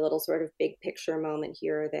giving a little sort of big picture moment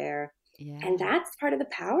here or there. And that's part of the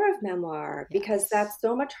power of memoir, because that's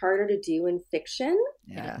so much harder to do in fiction.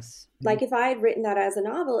 Like if I had written that as a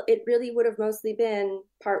novel, it really would have mostly been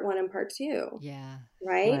part 1 and part 2.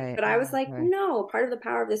 Right. But I was like, no, part of the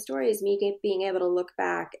power of this story is me being able to look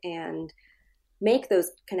back and make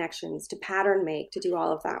those connections, to pattern make, to do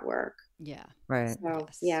all of that work. So,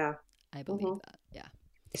 I believe that.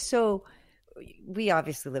 So we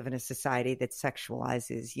obviously live in a society that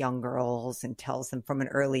sexualizes young girls and tells them from an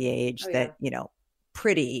early age that, you know,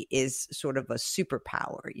 pretty is sort of a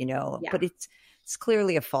superpower, you know, but it's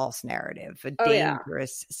clearly a false narrative, a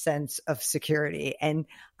dangerous sense of security. And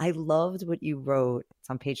I loved what you wrote. It's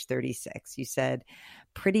on page 36. You said,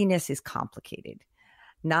 prettiness is complicated.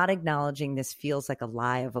 Not acknowledging this feels like a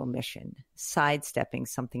lie of omission, sidestepping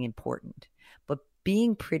something important. But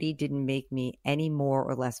being pretty didn't make me any more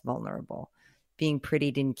or less vulnerable. Being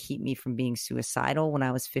pretty didn't keep me from being suicidal when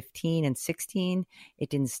I was 15 and 16. It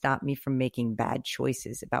didn't stop me from making bad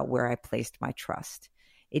choices about where I placed my trust.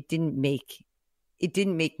 It didn't make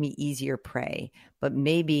me easier prey, but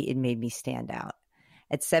maybe it made me stand out.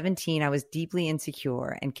 At 17, I was deeply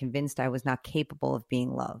insecure and convinced I was not capable of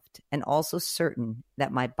being loved, and also certain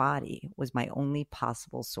that my body was my only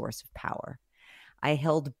possible source of power. I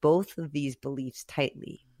held both of these beliefs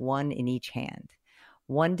tightly, one in each hand.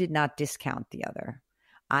 One did not discount the other.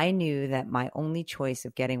 I knew that my only choice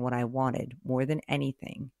of getting what I wanted more than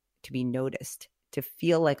anything, to be noticed, to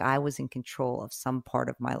feel like I was in control of some part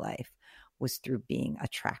of my life, was through being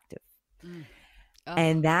attractive.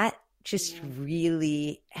 And that just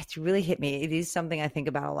it's really hit me. It is something I think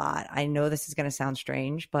about a lot. I know this is going to sound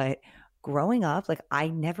strange, but growing up, like I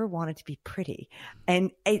never wanted to be pretty. And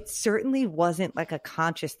it certainly wasn't like a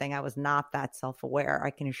conscious thing. I was not that self-aware, I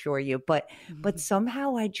can assure you. But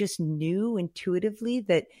somehow I just knew intuitively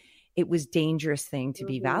that it was a dangerous thing to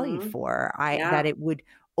be valued for. That it would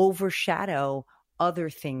overshadow other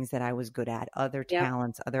things that I was good at, other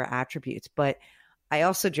talents, other attributes. But I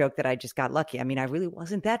also joke that I just got lucky. I mean, I really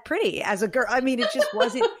wasn't that pretty as a girl. I mean, it just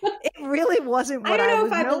wasn't, it really wasn't what I was known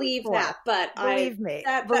for. I don't know if I believe that, but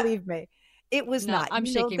believe me, it was not. I'm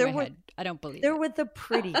shaking my head. I don't believe there were the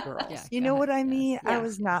pretty girls. You know what I mean? I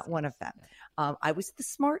was not one of them. I was the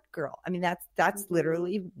smart girl. I mean, that's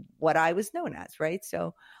literally what I was known as, right?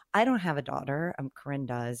 So I don't have a daughter. Corinne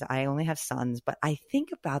does. I only have sons, but I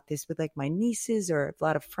think about this with like my nieces or a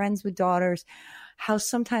lot of friends with daughters, how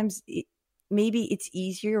sometimes maybe it's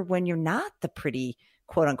easier when you're not the pretty,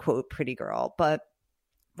 quote unquote, pretty girl. But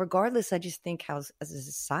regardless, I just think how as a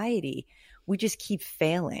society, we just keep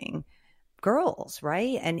failing girls,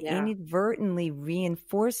 right? And inadvertently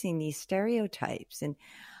reinforcing these stereotypes. And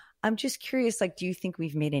I'm just curious, like, do you think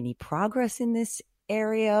we've made any progress in this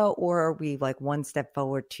area, or are we like one step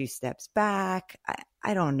forward, two steps back?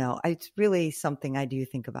 I don't know. It's really something I do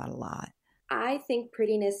think about a lot. I think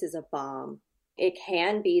prettiness is a bomb. It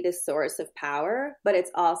can be the source of power, but it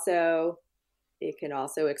can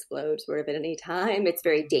also explode sort of at any time. It's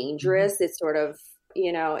very dangerous. It's sort of,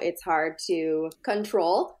 it's hard to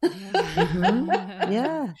control. So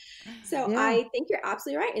I think you're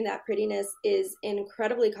absolutely right in that prettiness is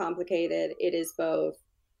incredibly complicated. It is both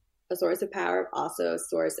a source of power, also a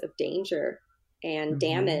source of danger and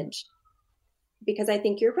damage. Because I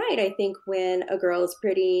think you're right. I think when a girl is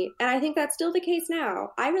pretty, and I think that's still the case now,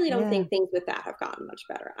 I really don't think things with that have gotten much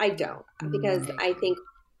better. I don't, because I think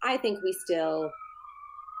we still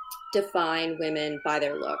define women by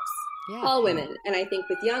their looks. All women. And I think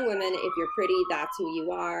with young women, if you're pretty, that's who you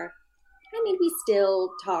are. I mean, we still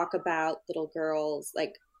talk about little girls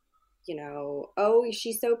like, oh,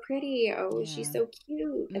 she's so pretty. Oh, she's so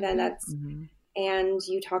cute. And then that's... And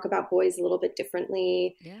you talk about boys a little bit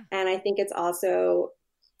differently. And I think it's also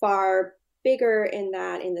far bigger in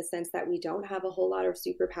the sense that we don't have a whole lot of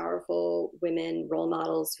super powerful women role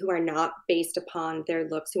models who are not based upon their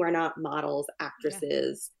looks, who are not models,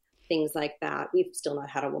 actresses, things like that. We've still not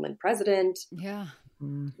had a woman president. Yeah.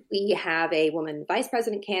 We have a woman vice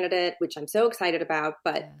president candidate, which I'm so excited about.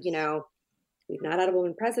 But, we've not had a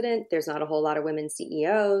woman president. There's not a whole lot of women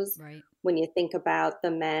CEOs. Right. When you think about the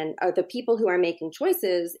men or the people who are making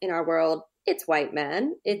choices in our world, it's white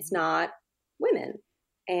men. It's not women.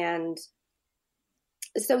 And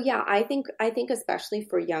so, yeah, I think especially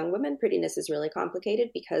for young women, prettiness is really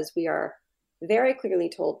complicated because we are very clearly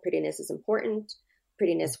told prettiness is important.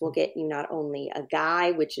 Prettiness will get you not only a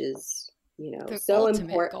guy, which is, so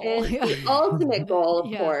important, the ultimate goal,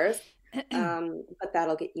 of course. But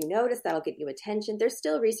that'll get you noticed. That'll get you attention. There's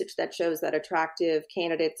still research that shows that attractive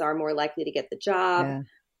candidates are more likely to get the job. Yeah.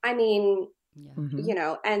 I mean,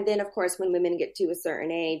 and then of course, when women get to a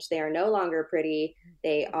certain age, they are no longer pretty.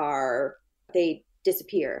 They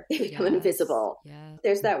disappear. They become invisible. Yes.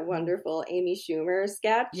 There's that wonderful Amy Schumer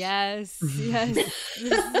sketch. Yes. This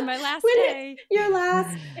is my last day. Your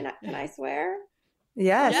last. Can I swear?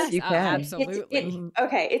 Yes, you can. Absolutely.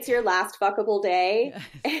 It's your last fuckable day.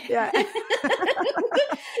 Yeah.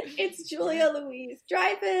 It's Julia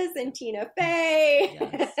Louis-Dreyfus and Tina Fey.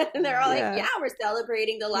 Yes. And they're all like, we're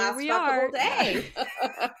celebrating the last fuckable day.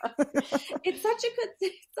 It's such a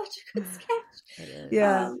good sketch.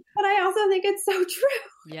 Yeah. But I also think it's so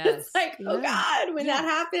true. Yes. It's like, oh God, when that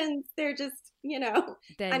happens, they're just, we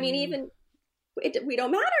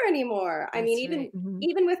don't matter anymore. I mean,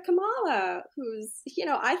 even with Kamala, who's,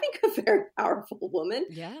 I think a very powerful woman.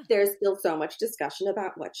 Yeah. There's still so much discussion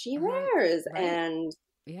about what she wears. Right. And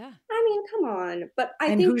I mean, come on. But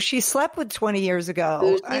I think who she slept with 20 years ago.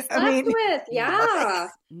 Who she slept with. Yeah.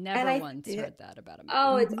 Never once heard that about a man.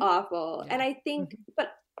 Oh, it's awful. Yeah. And I think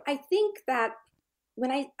that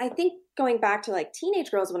when I think going back to like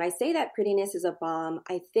teenage girls, when I say that prettiness is a bomb,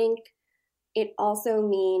 I think it also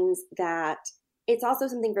means that it's also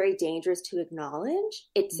something very dangerous to acknowledge.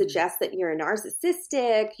 It suggests that you're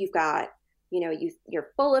narcissistic. You've got, you're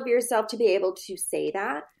full of yourself to be able to say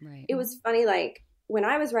that. Right. It was funny, like when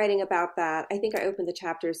I was writing about that, I think I opened the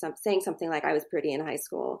chapter saying something like I was pretty in high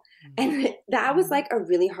school. And that was like a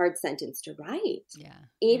really hard sentence to write. Yeah.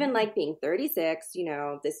 Even like being 36,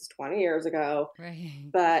 this is 20 years ago. Right.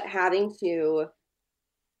 But having to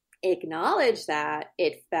acknowledge that,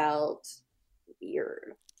 it felt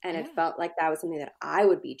weird. And it felt like that was something that I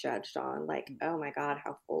would be judged on. Like, oh my God,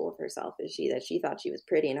 how full of herself is she that she thought she was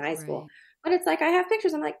pretty in high school. Right. But it's like, I have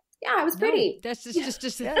pictures. I'm like, yeah, I was pretty. That's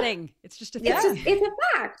just a thing. It's just a thing. It's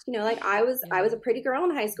a fact. Like I was a pretty girl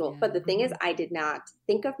in high school. Yeah. But the thing is, I did not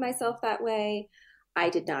think of myself that way. I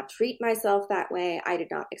did not treat myself that way. I did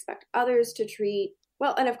not expect others to treat.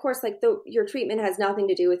 Well, and of course, like your treatment has nothing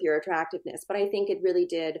to do with your attractiveness. But I think it really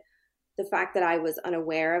did. The fact that I was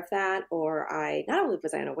unaware of that, or not only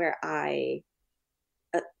was I unaware, I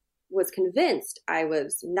was convinced I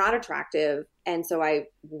was not attractive. And so I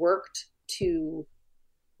worked to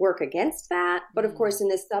work against that. But of course, in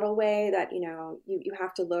this subtle way that, you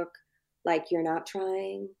have to look like you're not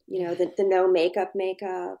trying, the no makeup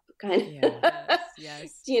kind of.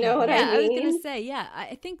 Yes. Do you know what I mean? I was going to say,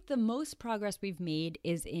 I think the most progress we've made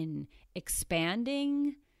is in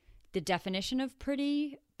expanding the definition of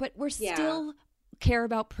pretty. But we're still care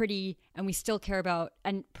about pretty, and we still care about,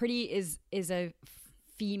 and pretty is a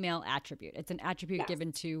female attribute. It's an attribute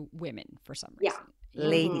given to women for some reason. Yeah,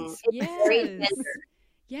 ladies.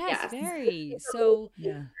 Yes, very. So,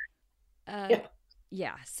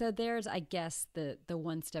 so there's, I guess, the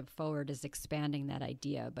one step forward is expanding that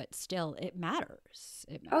idea, but still, it matters.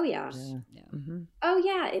 Oh, yeah. Oh,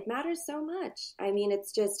 yeah, it matters so much. I mean,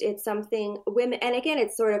 it's something women, and again,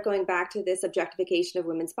 it's sort of going back to this objectification of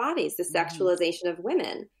women's bodies, the sexualization of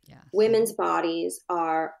women. Yes. Women's bodies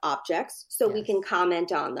are objects, so we can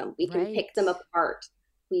comment on them. We can pick them apart.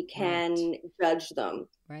 We can judge them.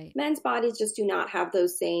 Right. Men's bodies just do not have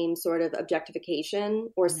those same sort of objectification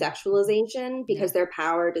or sexualization because their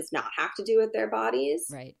power does not have to do with their bodies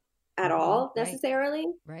at all necessarily.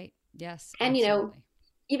 Right. Yes. And,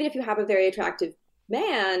 even if you have a very attractive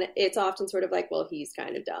man, it's often sort of like, well, he's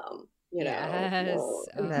kind of dumb. You know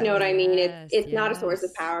what I mean? It's not a source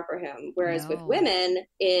of power for him. Whereas with women,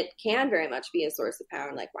 it can very much be a source of power.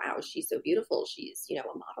 And like, wow, she's so beautiful. She's, a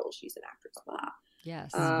model. She's an actress. Blah.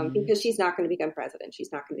 Yes. Because she's not going to become president.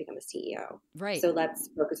 She's not going to become a CEO. Right. So let's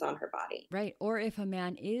focus on her body. Right. Or if a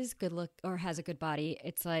man is good look or has a good body,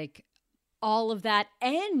 it's like all of that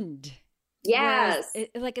end. Yes.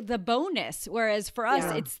 Like the bonus. Whereas for us,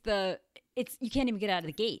 it's you can't even get out of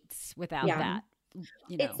the gates without that.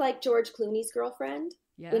 It's like George Clooney's girlfriend.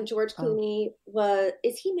 Yeah. When George Clooney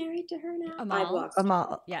is he married to her now? Amal.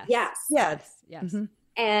 Amal. Yes. Mm-hmm.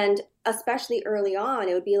 And especially early on,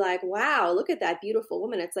 it would be like, wow, look at that beautiful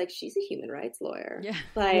woman. It's like, she's a human rights lawyer. Yeah.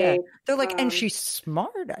 Like, they're like, and she's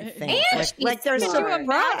smart, I think. And like they're smart.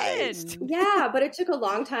 surprised. Yeah, but it took a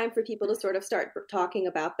long time for people to sort of start talking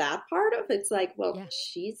about that part of it. It's like, well,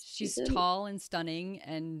 she's tall and stunning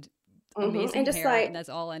and amazing and just hair, like, and that's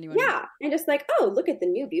all anyone yeah, and just like, oh, look at the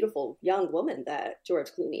new beautiful young woman that George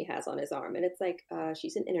Clooney has on his arm, and it's like,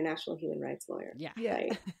 she's an international human rights lawyer. Yeah,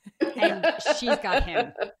 right? And she's got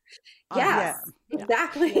him. Yes,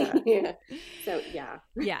 exactly. Yeah. So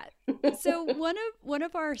So one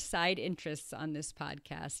of our side interests on this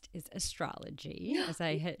podcast is astrology, as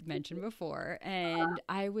I had mentioned before, and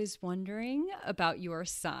I was wondering about your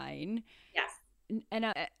sign. Yes,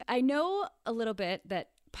 and I know a little bit that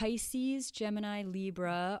Pisces, Gemini,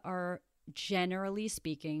 Libra are generally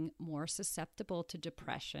speaking more susceptible to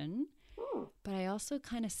depression. But I also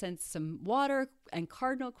kind of sense some water and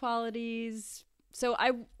cardinal qualities. So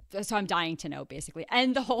I'm dying to know, basically.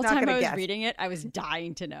 And the whole time I was reading it, I was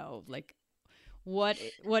dying to know, like, what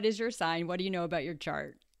is your sign? What do you know about your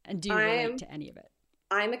chart? And do you relate to any of it?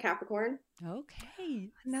 I'm a Capricorn. Okay.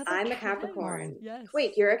 I'm a Capricorn. Yes.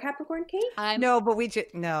 Wait, you're a Capricorn, Kate? No, but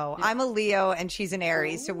I'm a Leo and she's an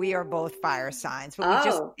Aries, so we are both fire signs. But we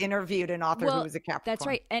just interviewed an author who was a Capricorn. That's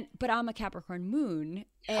right. But I'm a Capricorn moon.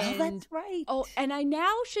 And, that's right. Oh, and I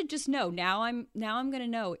now should just know. Now I'm going to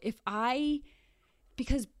know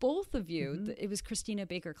because both of you, it was Christina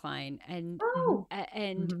Baker Klein, and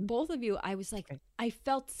both of you, I was like, I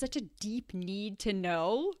felt such a deep need to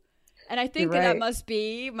know. And I think that must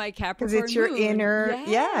be my Capricorn moon. Because it's your inner,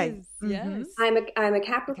 yes. I'm a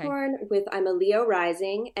Capricorn I'm a Leo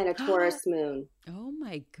rising and a Taurus moon. Oh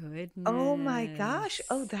my goodness. Oh my gosh.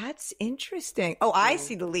 Oh, that's interesting. Oh, I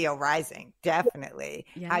see the Leo rising. Definitely.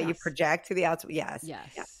 Yes. How you project to the outside. Yes.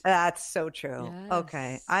 That's so true. Yes.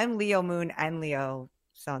 Okay. I'm Leo moon and Leo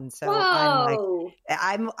sun. So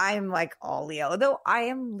I'm like all Leo, though I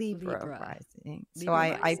am Libra rising. So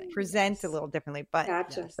I present a little differently, but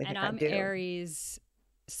and I'm Aries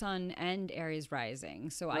sun and Aries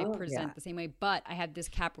rising. So I present the same way, but I have this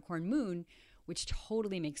Capricorn moon, which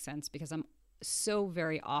totally makes sense because I'm so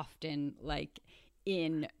very often like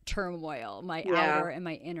in turmoil, my outer and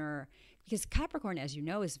my inner. Because Capricorn, as you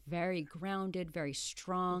know, is very grounded, very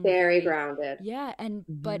strong. Very grounded. Yeah, and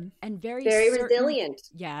very resilient.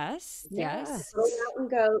 Yes. Go out and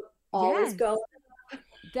go. Always go.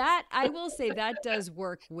 That I will say that does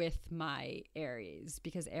work with my Aries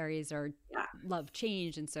because Aries love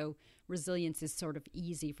change, and so resilience is sort of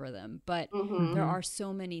easy for them. But there are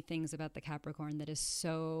so many things about the Capricorn that is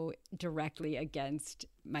so directly against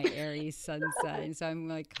my Aries sun sign. So I'm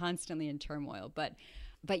like constantly in turmoil.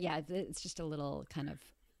 But yeah, it's just a little kind of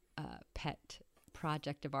pet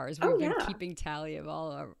project of ours. We've been keeping tally of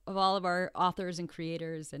all of our authors and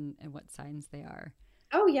creators and what signs they are.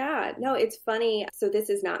 Oh yeah, no, it's funny. So this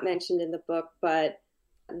is not mentioned in the book, but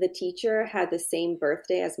the teacher had the same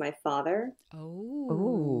birthday as my father.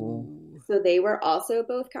 Oh, so they were also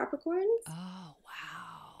both Capricorns. Oh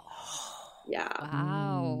wow, yeah,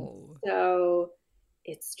 wow. So.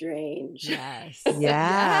 It's strange. Yes.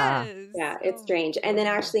 Yeah. Yeah, it's strange. And then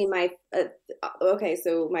actually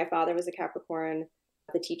so my father was a Capricorn.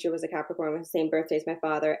 The teacher was a Capricorn with the same birthday as my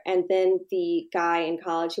father. And then the guy in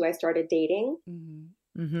college who I started dating,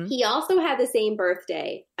 he also had the same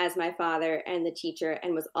birthday as my father and the teacher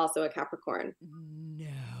and was also a Capricorn. No.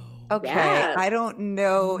 Okay, yes. I don't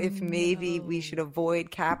know if maybe we should avoid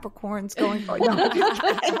Capricorns going forward. No.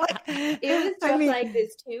 It was just like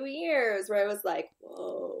this 2 years where I was like,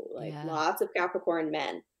 whoa, lots of Capricorn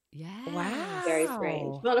men. Yeah. Wow. Very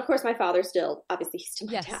strange. Well, and of course, my father he's still my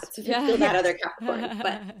dad, so he's still that other Capricorn.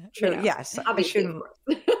 But true. Yes. Obviously.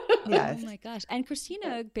 Yes. Oh my gosh. And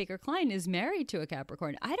Christina Baker Klein is married to a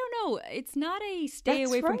Capricorn. I don't know. It's not a stay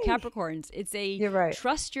away from Capricorns. It's a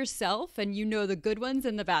trust yourself and you know the good ones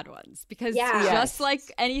and the bad ones. Because just like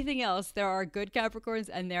anything else, there are good Capricorns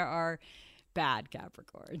and there are bad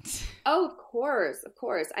Capricorns. Oh, of course.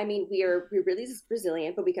 I mean, we're really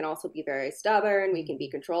resilient, but we can also be very stubborn. We can be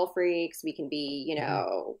control freaks. We can be,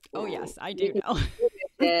 Oh yes, I do know.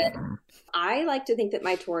 I like to think that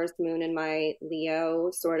my Taurus moon and my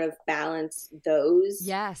Leo sort of balance those.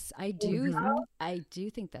 Yes, I do. I do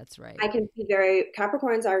think that's right.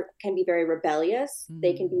 Capricorns can be very rebellious.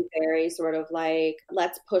 They can be very sort of like,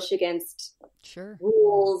 let's push against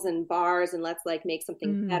rules and bars and let's like make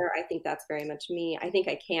something better. I think that's very much me. I think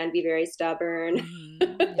I can be very stubborn.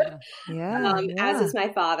 As is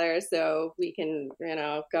my father. So we can,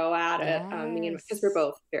 go at it. Because we're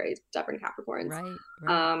both very stubborn Capricorns.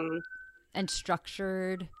 Right. And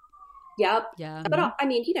structured. Yep. Yeah. But I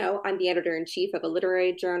mean, I'm the editor-in-chief of a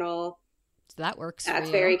literary journal. So that works. That's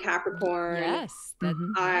very Capricorn. Yes.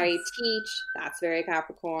 I teach. That's very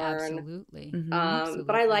Capricorn. Absolutely.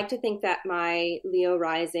 But I like to think that my Leo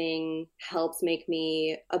rising helps make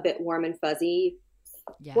me a bit warm and fuzzy.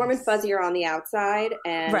 Yes. Warm and fuzzier on the outside,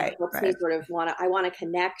 and helps me sort of I want to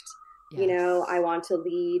connect. Yes. I want to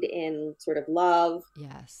lead in sort of love.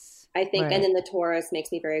 Yes. I think, and then the Taurus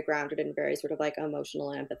makes me very grounded and very sort of like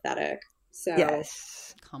emotional and empathetic. So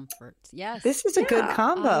yes, comfort. Yes, this is a good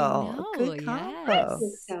combo. Good combo. I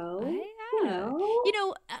think so.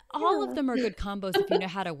 All of them are good combos if you know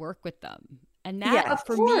how to work with them. And that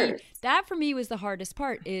for me was the hardest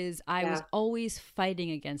part. Is I was always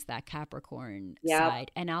fighting against that Capricorn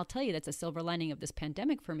side. And I'll tell you, that's a silver lining of this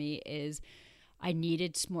pandemic for me is I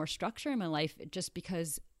needed more structure in my life just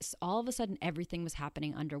because all of a sudden everything was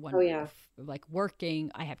happening under one roof. Like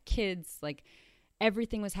working, I have kids, like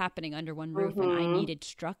everything was happening under one roof, and I needed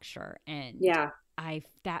structure. And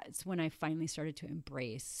that's when I finally started to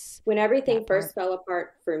embrace. When everything first fell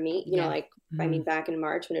apart for me, I mean, back in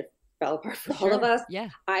March when it fell apart for all of us,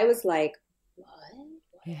 I was like, what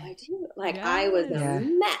do I do? Like I was a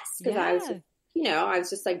mess because I was I was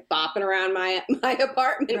just like bopping around my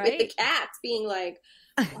apartment with the cats being like,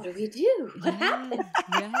 what do we do? What happened?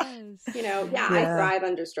 Yes. I thrive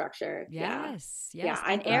under structure. Yes.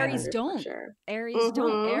 And Aries don't. Aries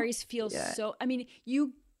don't. Aries feels so, I mean,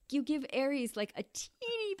 you give Aries like a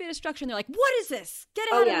teeny bit of structure and they're like, what is this?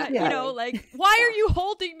 Get out of it. Like, why are you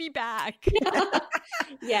holding me back?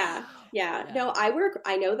 No,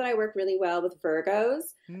 I know that I work really well with Virgos.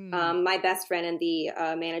 My best friend and the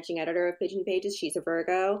managing editor of Pigeon Pages, she's a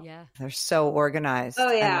Virgo. Yeah. They're so organized.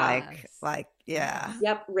 Oh, yeah. And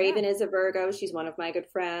Yep. Raven is a Virgo. She's one of my good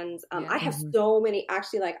friends. I have so many,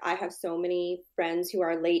 I have so many friends who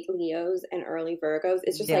are late Leos and early Virgos.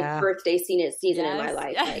 It's just like birthday season in my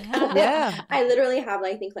life. Like, I literally have,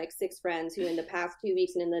 I think, 6 friends who in the past 2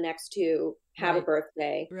 weeks and in the next 2 have a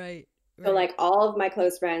birthday. Right. So all of my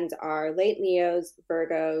close friends are late Leos,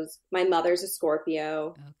 Virgos. My mother's a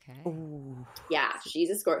Scorpio. Okay. Ooh. Yeah,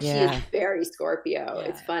 she's a Scorpio. She is very Scorpio. Yeah.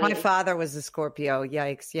 It's funny. My father was a Scorpio.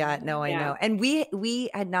 Yikes. Yeah, no, I know. And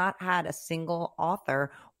we had not had a single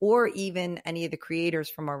author or even any of the creators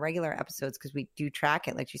from our regular episodes because we do track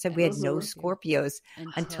it. Like she said, we had no Scorpios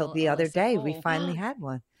until the other day. We finally had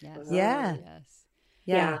one. Yes.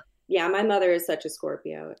 Yeah, my mother is such a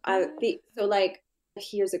Scorpio.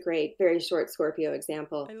 Here's a great, very short Scorpio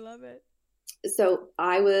example. I love it. So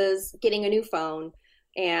I was getting a new phone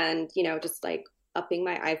and, just upping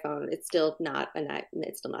my iPhone. It's still not a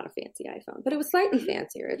fancy iPhone, but it was slightly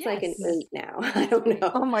fancier. It's like an 8 now. I don't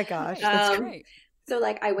know. Oh my gosh. That's great. So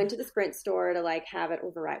I went to the Sprint store to have it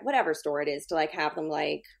override, whatever store it is, to have them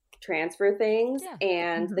transfer things. Yeah.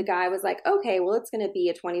 And the guy was like, okay, well, it's going to be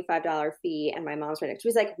a $25 fee. And my mom's right next to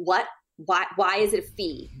me. She's like, what? Why is it a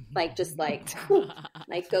fee?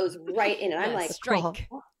 Goes right in. And I'm like, strike.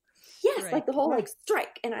 Yes, strike. The whole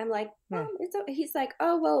strike. And I'm like, Mom, it's okay. He's like,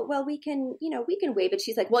 oh, well, we can waive it.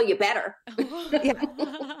 She's like, well, you better.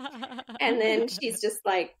 And then she's just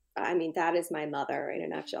like, I mean, that is my mother in a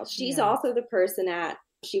nutshell. She's also the person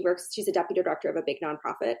she's a deputy director of a big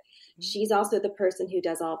nonprofit. She's also the person who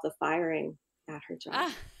does all of the firing at her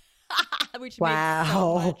job. Which makes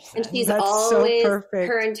so much sense. And she's always,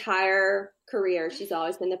 her entire career, she's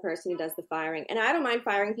always been the person who does the firing. And I don't mind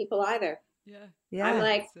firing people either. Yeah. I'm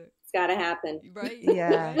like, it's got to happen. Right.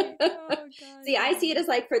 Yeah. Right. Oh, God. See, I see it as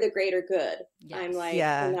for the greater good. Yes. I'm like,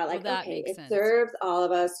 I'm not okay, it serves all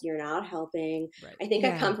of us. You're not helping. Right. I think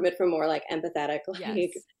I come from it from more empathetic.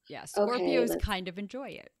 Yes. Scorpios kind of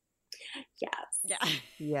enjoy it. Yes.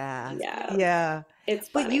 Yeah. It's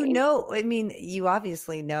funny. But I mean, you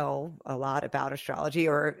obviously know a lot about astrology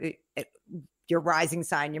or your rising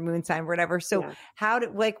sign, your moon sign, whatever. So how did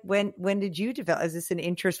when did you develop? Is this an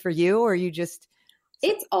interest for you or you just?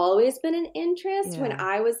 It's always been an interest. When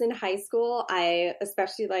I was in high school,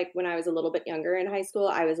 especially when I was a little bit younger in high school,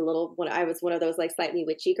 I was one of those slightly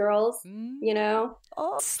witchy girls,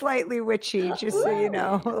 Oh, slightly witchy, just so you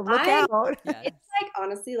know. Look out. Yeah. It's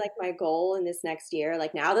honestly my goal in this next year,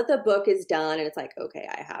 now that the book is done and it's okay,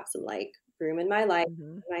 I have some room in my life,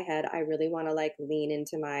 in my head, I really want to lean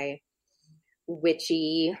into my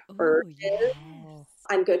witchy urges. Yes.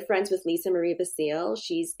 I'm good friends with Lisa Marie Basile.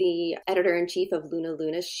 She's the editor-in-chief of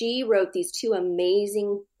Luna. She wrote these 2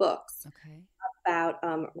 amazing books about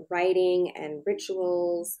writing and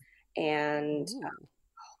rituals. And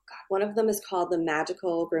one of them is called The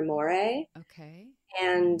Magical Grimoire. Okay.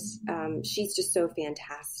 And she's just so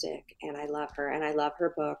fantastic. And I love her. And I love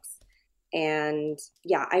her books. And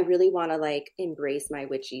yeah, I really want to like embrace my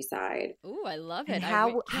witchy side. Ooh, I love it. And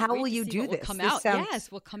how will you do this? Come This out. sounds-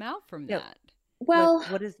 Yes, will come out from Yeah. that. Well,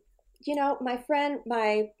 what is? you know, my friend,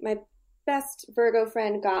 my best Virgo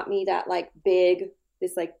friend got me that big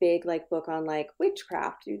book on like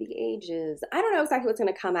witchcraft through the ages. I don't know exactly what's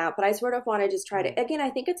going to come out, but I sort of want to just try to, again, I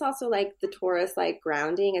think it's also like the Taurus, like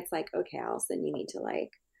grounding. It's like, okay, Alisson, you need to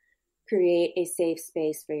like create a safe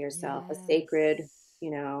space for yourself, a sacred,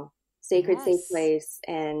 safe place.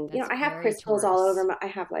 And, That's I have very crystals all Taurus. over I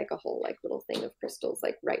have like a whole like little thing of crystals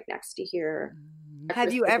like right next to here.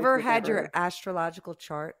 Have you Crystals ever with had your whatever. astrological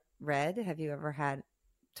chart read? Have you ever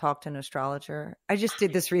talked to an astrologer? I just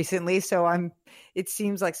did this recently, so it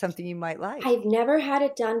seems like something you might like. I've never had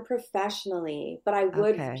it done professionally, but I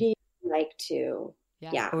would Okay. really like to.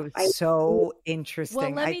 Yeah. Oh, it's so interesting.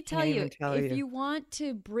 Well, let I me tell can't you, even tell if you want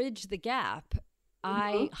to bridge the gap,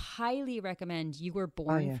 I highly recommend You Were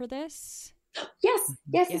Born for this. Yes.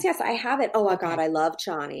 I have it. Oh my God, I love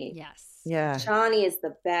Chani. Yes. Yeah. Chani is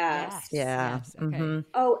the best. Yes. Okay. Mm-hmm.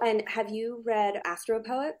 Oh, and have you read Astro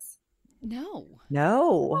Poets? No.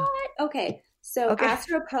 What? Okay. So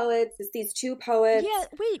Astro Poets is these two poets. Yeah,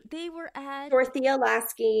 wait, they were at Dorothea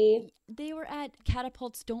Lasky. They were at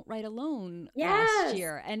Catapult's Don't Write Alone Yes. last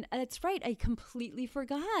year. And that's right, I completely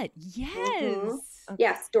forgot. Yes. Mm-hmm.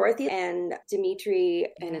 Yes, Dorothy and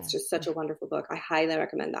Dimitri, and it's just such a wonderful book. I highly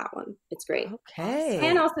recommend that one. It's great. Okay.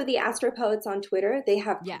 And also the Astro Poets on Twitter, they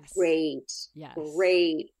have great,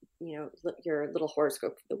 your little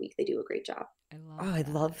horoscope for the week. They do a great job. I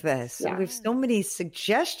love this. Yeah. We have so many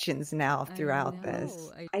suggestions now throughout this.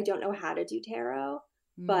 I don't know how to do tarot,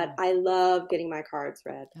 but I love getting my cards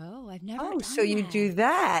read. Oh, I've never Oh, so you do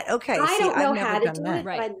that. Okay. I don't know I've never how to done do that. it,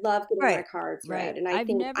 but I love getting my cards read. And I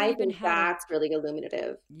think that's really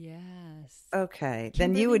illuminative. Yes. Okay.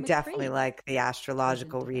 Then you would definitely like the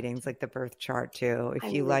astrological readings, like the birth chart too.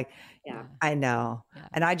 If you like, I know. Yeah.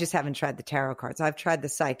 And I just haven't tried the tarot cards. I've tried the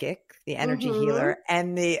psychic, the energy healer,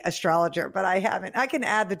 and the astrologer, but I haven't. I can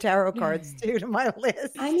add the tarot cards too to my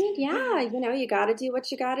list. I mean, you got to do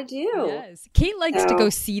what you got to do. Yes. Kate likes to go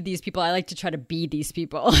see these people. I like to try to be these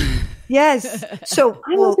people. Yes. So,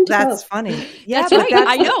 that's funny. Yeah, that's right.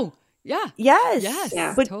 I know. Yeah. Yes.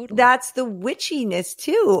 Yeah, but totally. That's the witchiness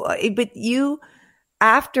too. But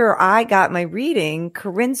after I got my reading,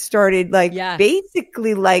 Corinne started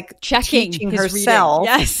basically checking teaching herself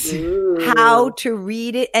how to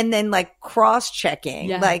read it and then cross-checking.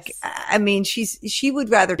 Yes. I mean, she would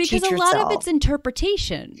rather teach herself. Because a lot of it's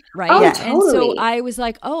interpretation, right? Oh, totally. And so I was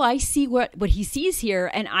like, I see what he sees here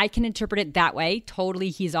and I can interpret it that way. Totally,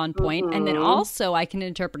 he's on point. And then also I can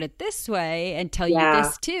interpret it this way and tell you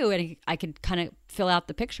this too. And I could kind of fill out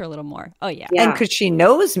the picture a little more. Oh, yeah. And because she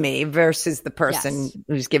knows me versus the person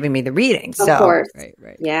who's giving me the reading. So. Of course.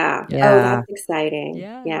 Right. Yeah. Oh, that's exciting.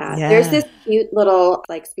 Yeah. There's this cute little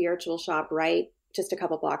spiritual shop just a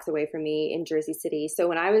couple blocks away from me in Jersey City.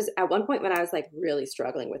 So at one point when I was really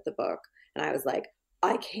struggling with the book and I was like,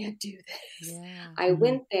 I can't do this. Yeah. I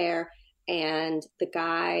went there and the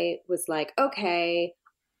guy was like, okay,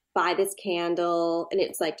 buy this candle. And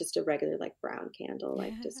it's just a regular brown candle,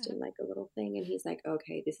 just in a little thing. And he's like,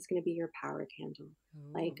 okay, this is going to be your power candle.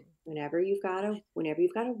 Ooh. Whenever you've got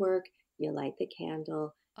to work, you light the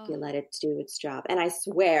candle, you let it do its job. And I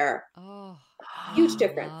swear, huge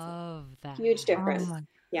difference. Love that. Huge difference.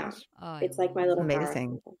 Oh it's like my little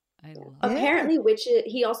amazing. Power candle. Apparently, witches.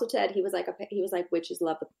 He also said he was like witches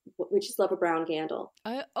love a brown candle.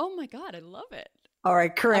 Oh my God, I love it. All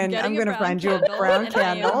right, Corinne, I'm going to find you a brown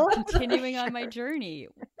candle. I am continuing on my journey.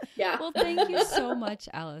 Yeah. Well, thank you so much,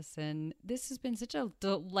 Alisson. This has been such a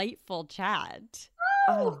delightful chat.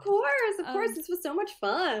 Oh, of course. This was so much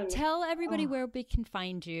fun. Tell everybody where we can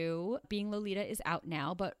find you. Being Lolita is out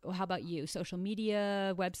now, but how about you? Social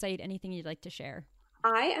media, website, anything you'd like to share?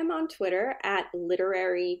 I am on Twitter at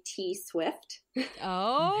Literary T Swift.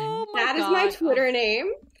 Oh, my That God. is my Twitter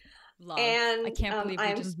name. Love. And I can't believe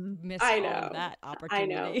we just missed all of that opportunity. I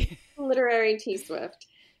know. Literary T Swift.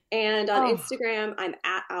 And on Instagram, I'm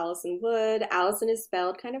at Alisson Wood. Alisson is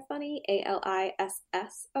spelled kind of funny, Alisson.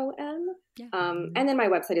 Yeah. And then my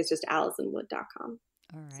website is just AlissonWood.com.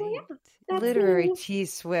 All right. So that's Literary me. T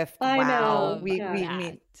Swift. I Wow. know.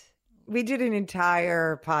 We did an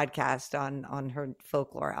entire podcast on her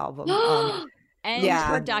folklore album. And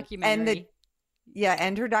her documentary.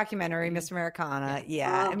 And her documentary, Miss Americana.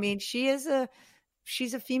 Yeah. I mean, she's a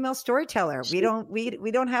female storyteller. We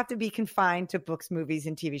don't have to be confined to books, movies,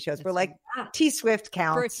 and TV shows. We're like, T Swift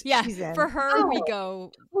counts. For her, we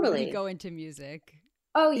go into music.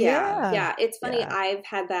 Oh yeah. It's funny. I've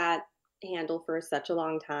had that handle for such a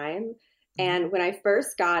long time. And when I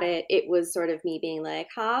first got it, it was sort of me being like,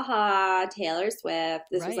 ha ha, Taylor Swift.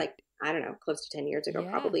 This was like, I don't know, close to 10 years ago,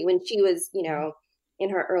 probably, when she was, you know, in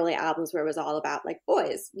her early albums where it was all about like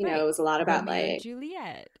boys, you know, it was a lot about Romeo like and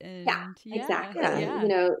Juliet. And, exactly. Yeah. You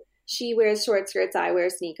know, she wears short skirts, I wear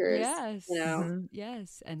sneakers. Yes. You know,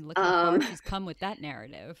 yes. And look how far she's come with that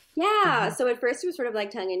narrative. Yeah. So at first it was sort of like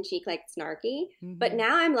tongue in cheek, like snarky, but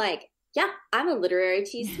now I'm like, yeah, I'm a literary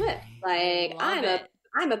T Swift. Like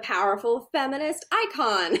I'm a powerful feminist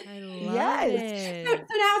icon. I love it. So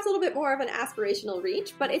now it's a little bit more of an aspirational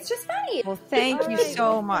reach, but it's just funny. Well, thank you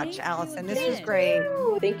so much, Alisson. This was great.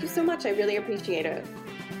 Thank you so much. I really appreciate it.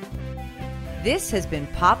 This has been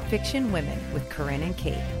Pop Fiction Women with Corinne and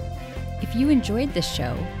Kate. If you enjoyed this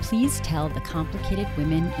show, please tell the complicated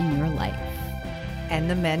women in your life. And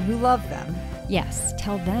the men who love them. Yes,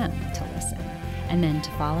 tell them to listen. And then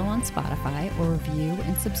to follow on Spotify or review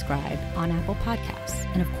and subscribe on Apple Podcasts.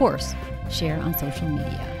 And of course, share on social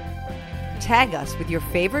media. Tag us with your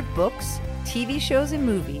favorite books, TV shows, and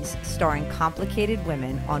movies starring complicated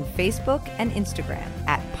women on Facebook and Instagram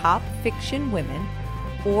at Pop Fiction Women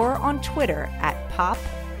or on Twitter at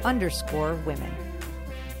pop_women.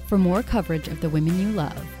 For more coverage of the women you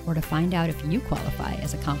love or to find out if you qualify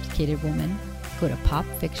as a complicated woman, go to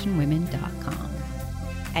popfictionwomen.com.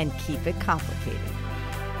 And keep it complicated.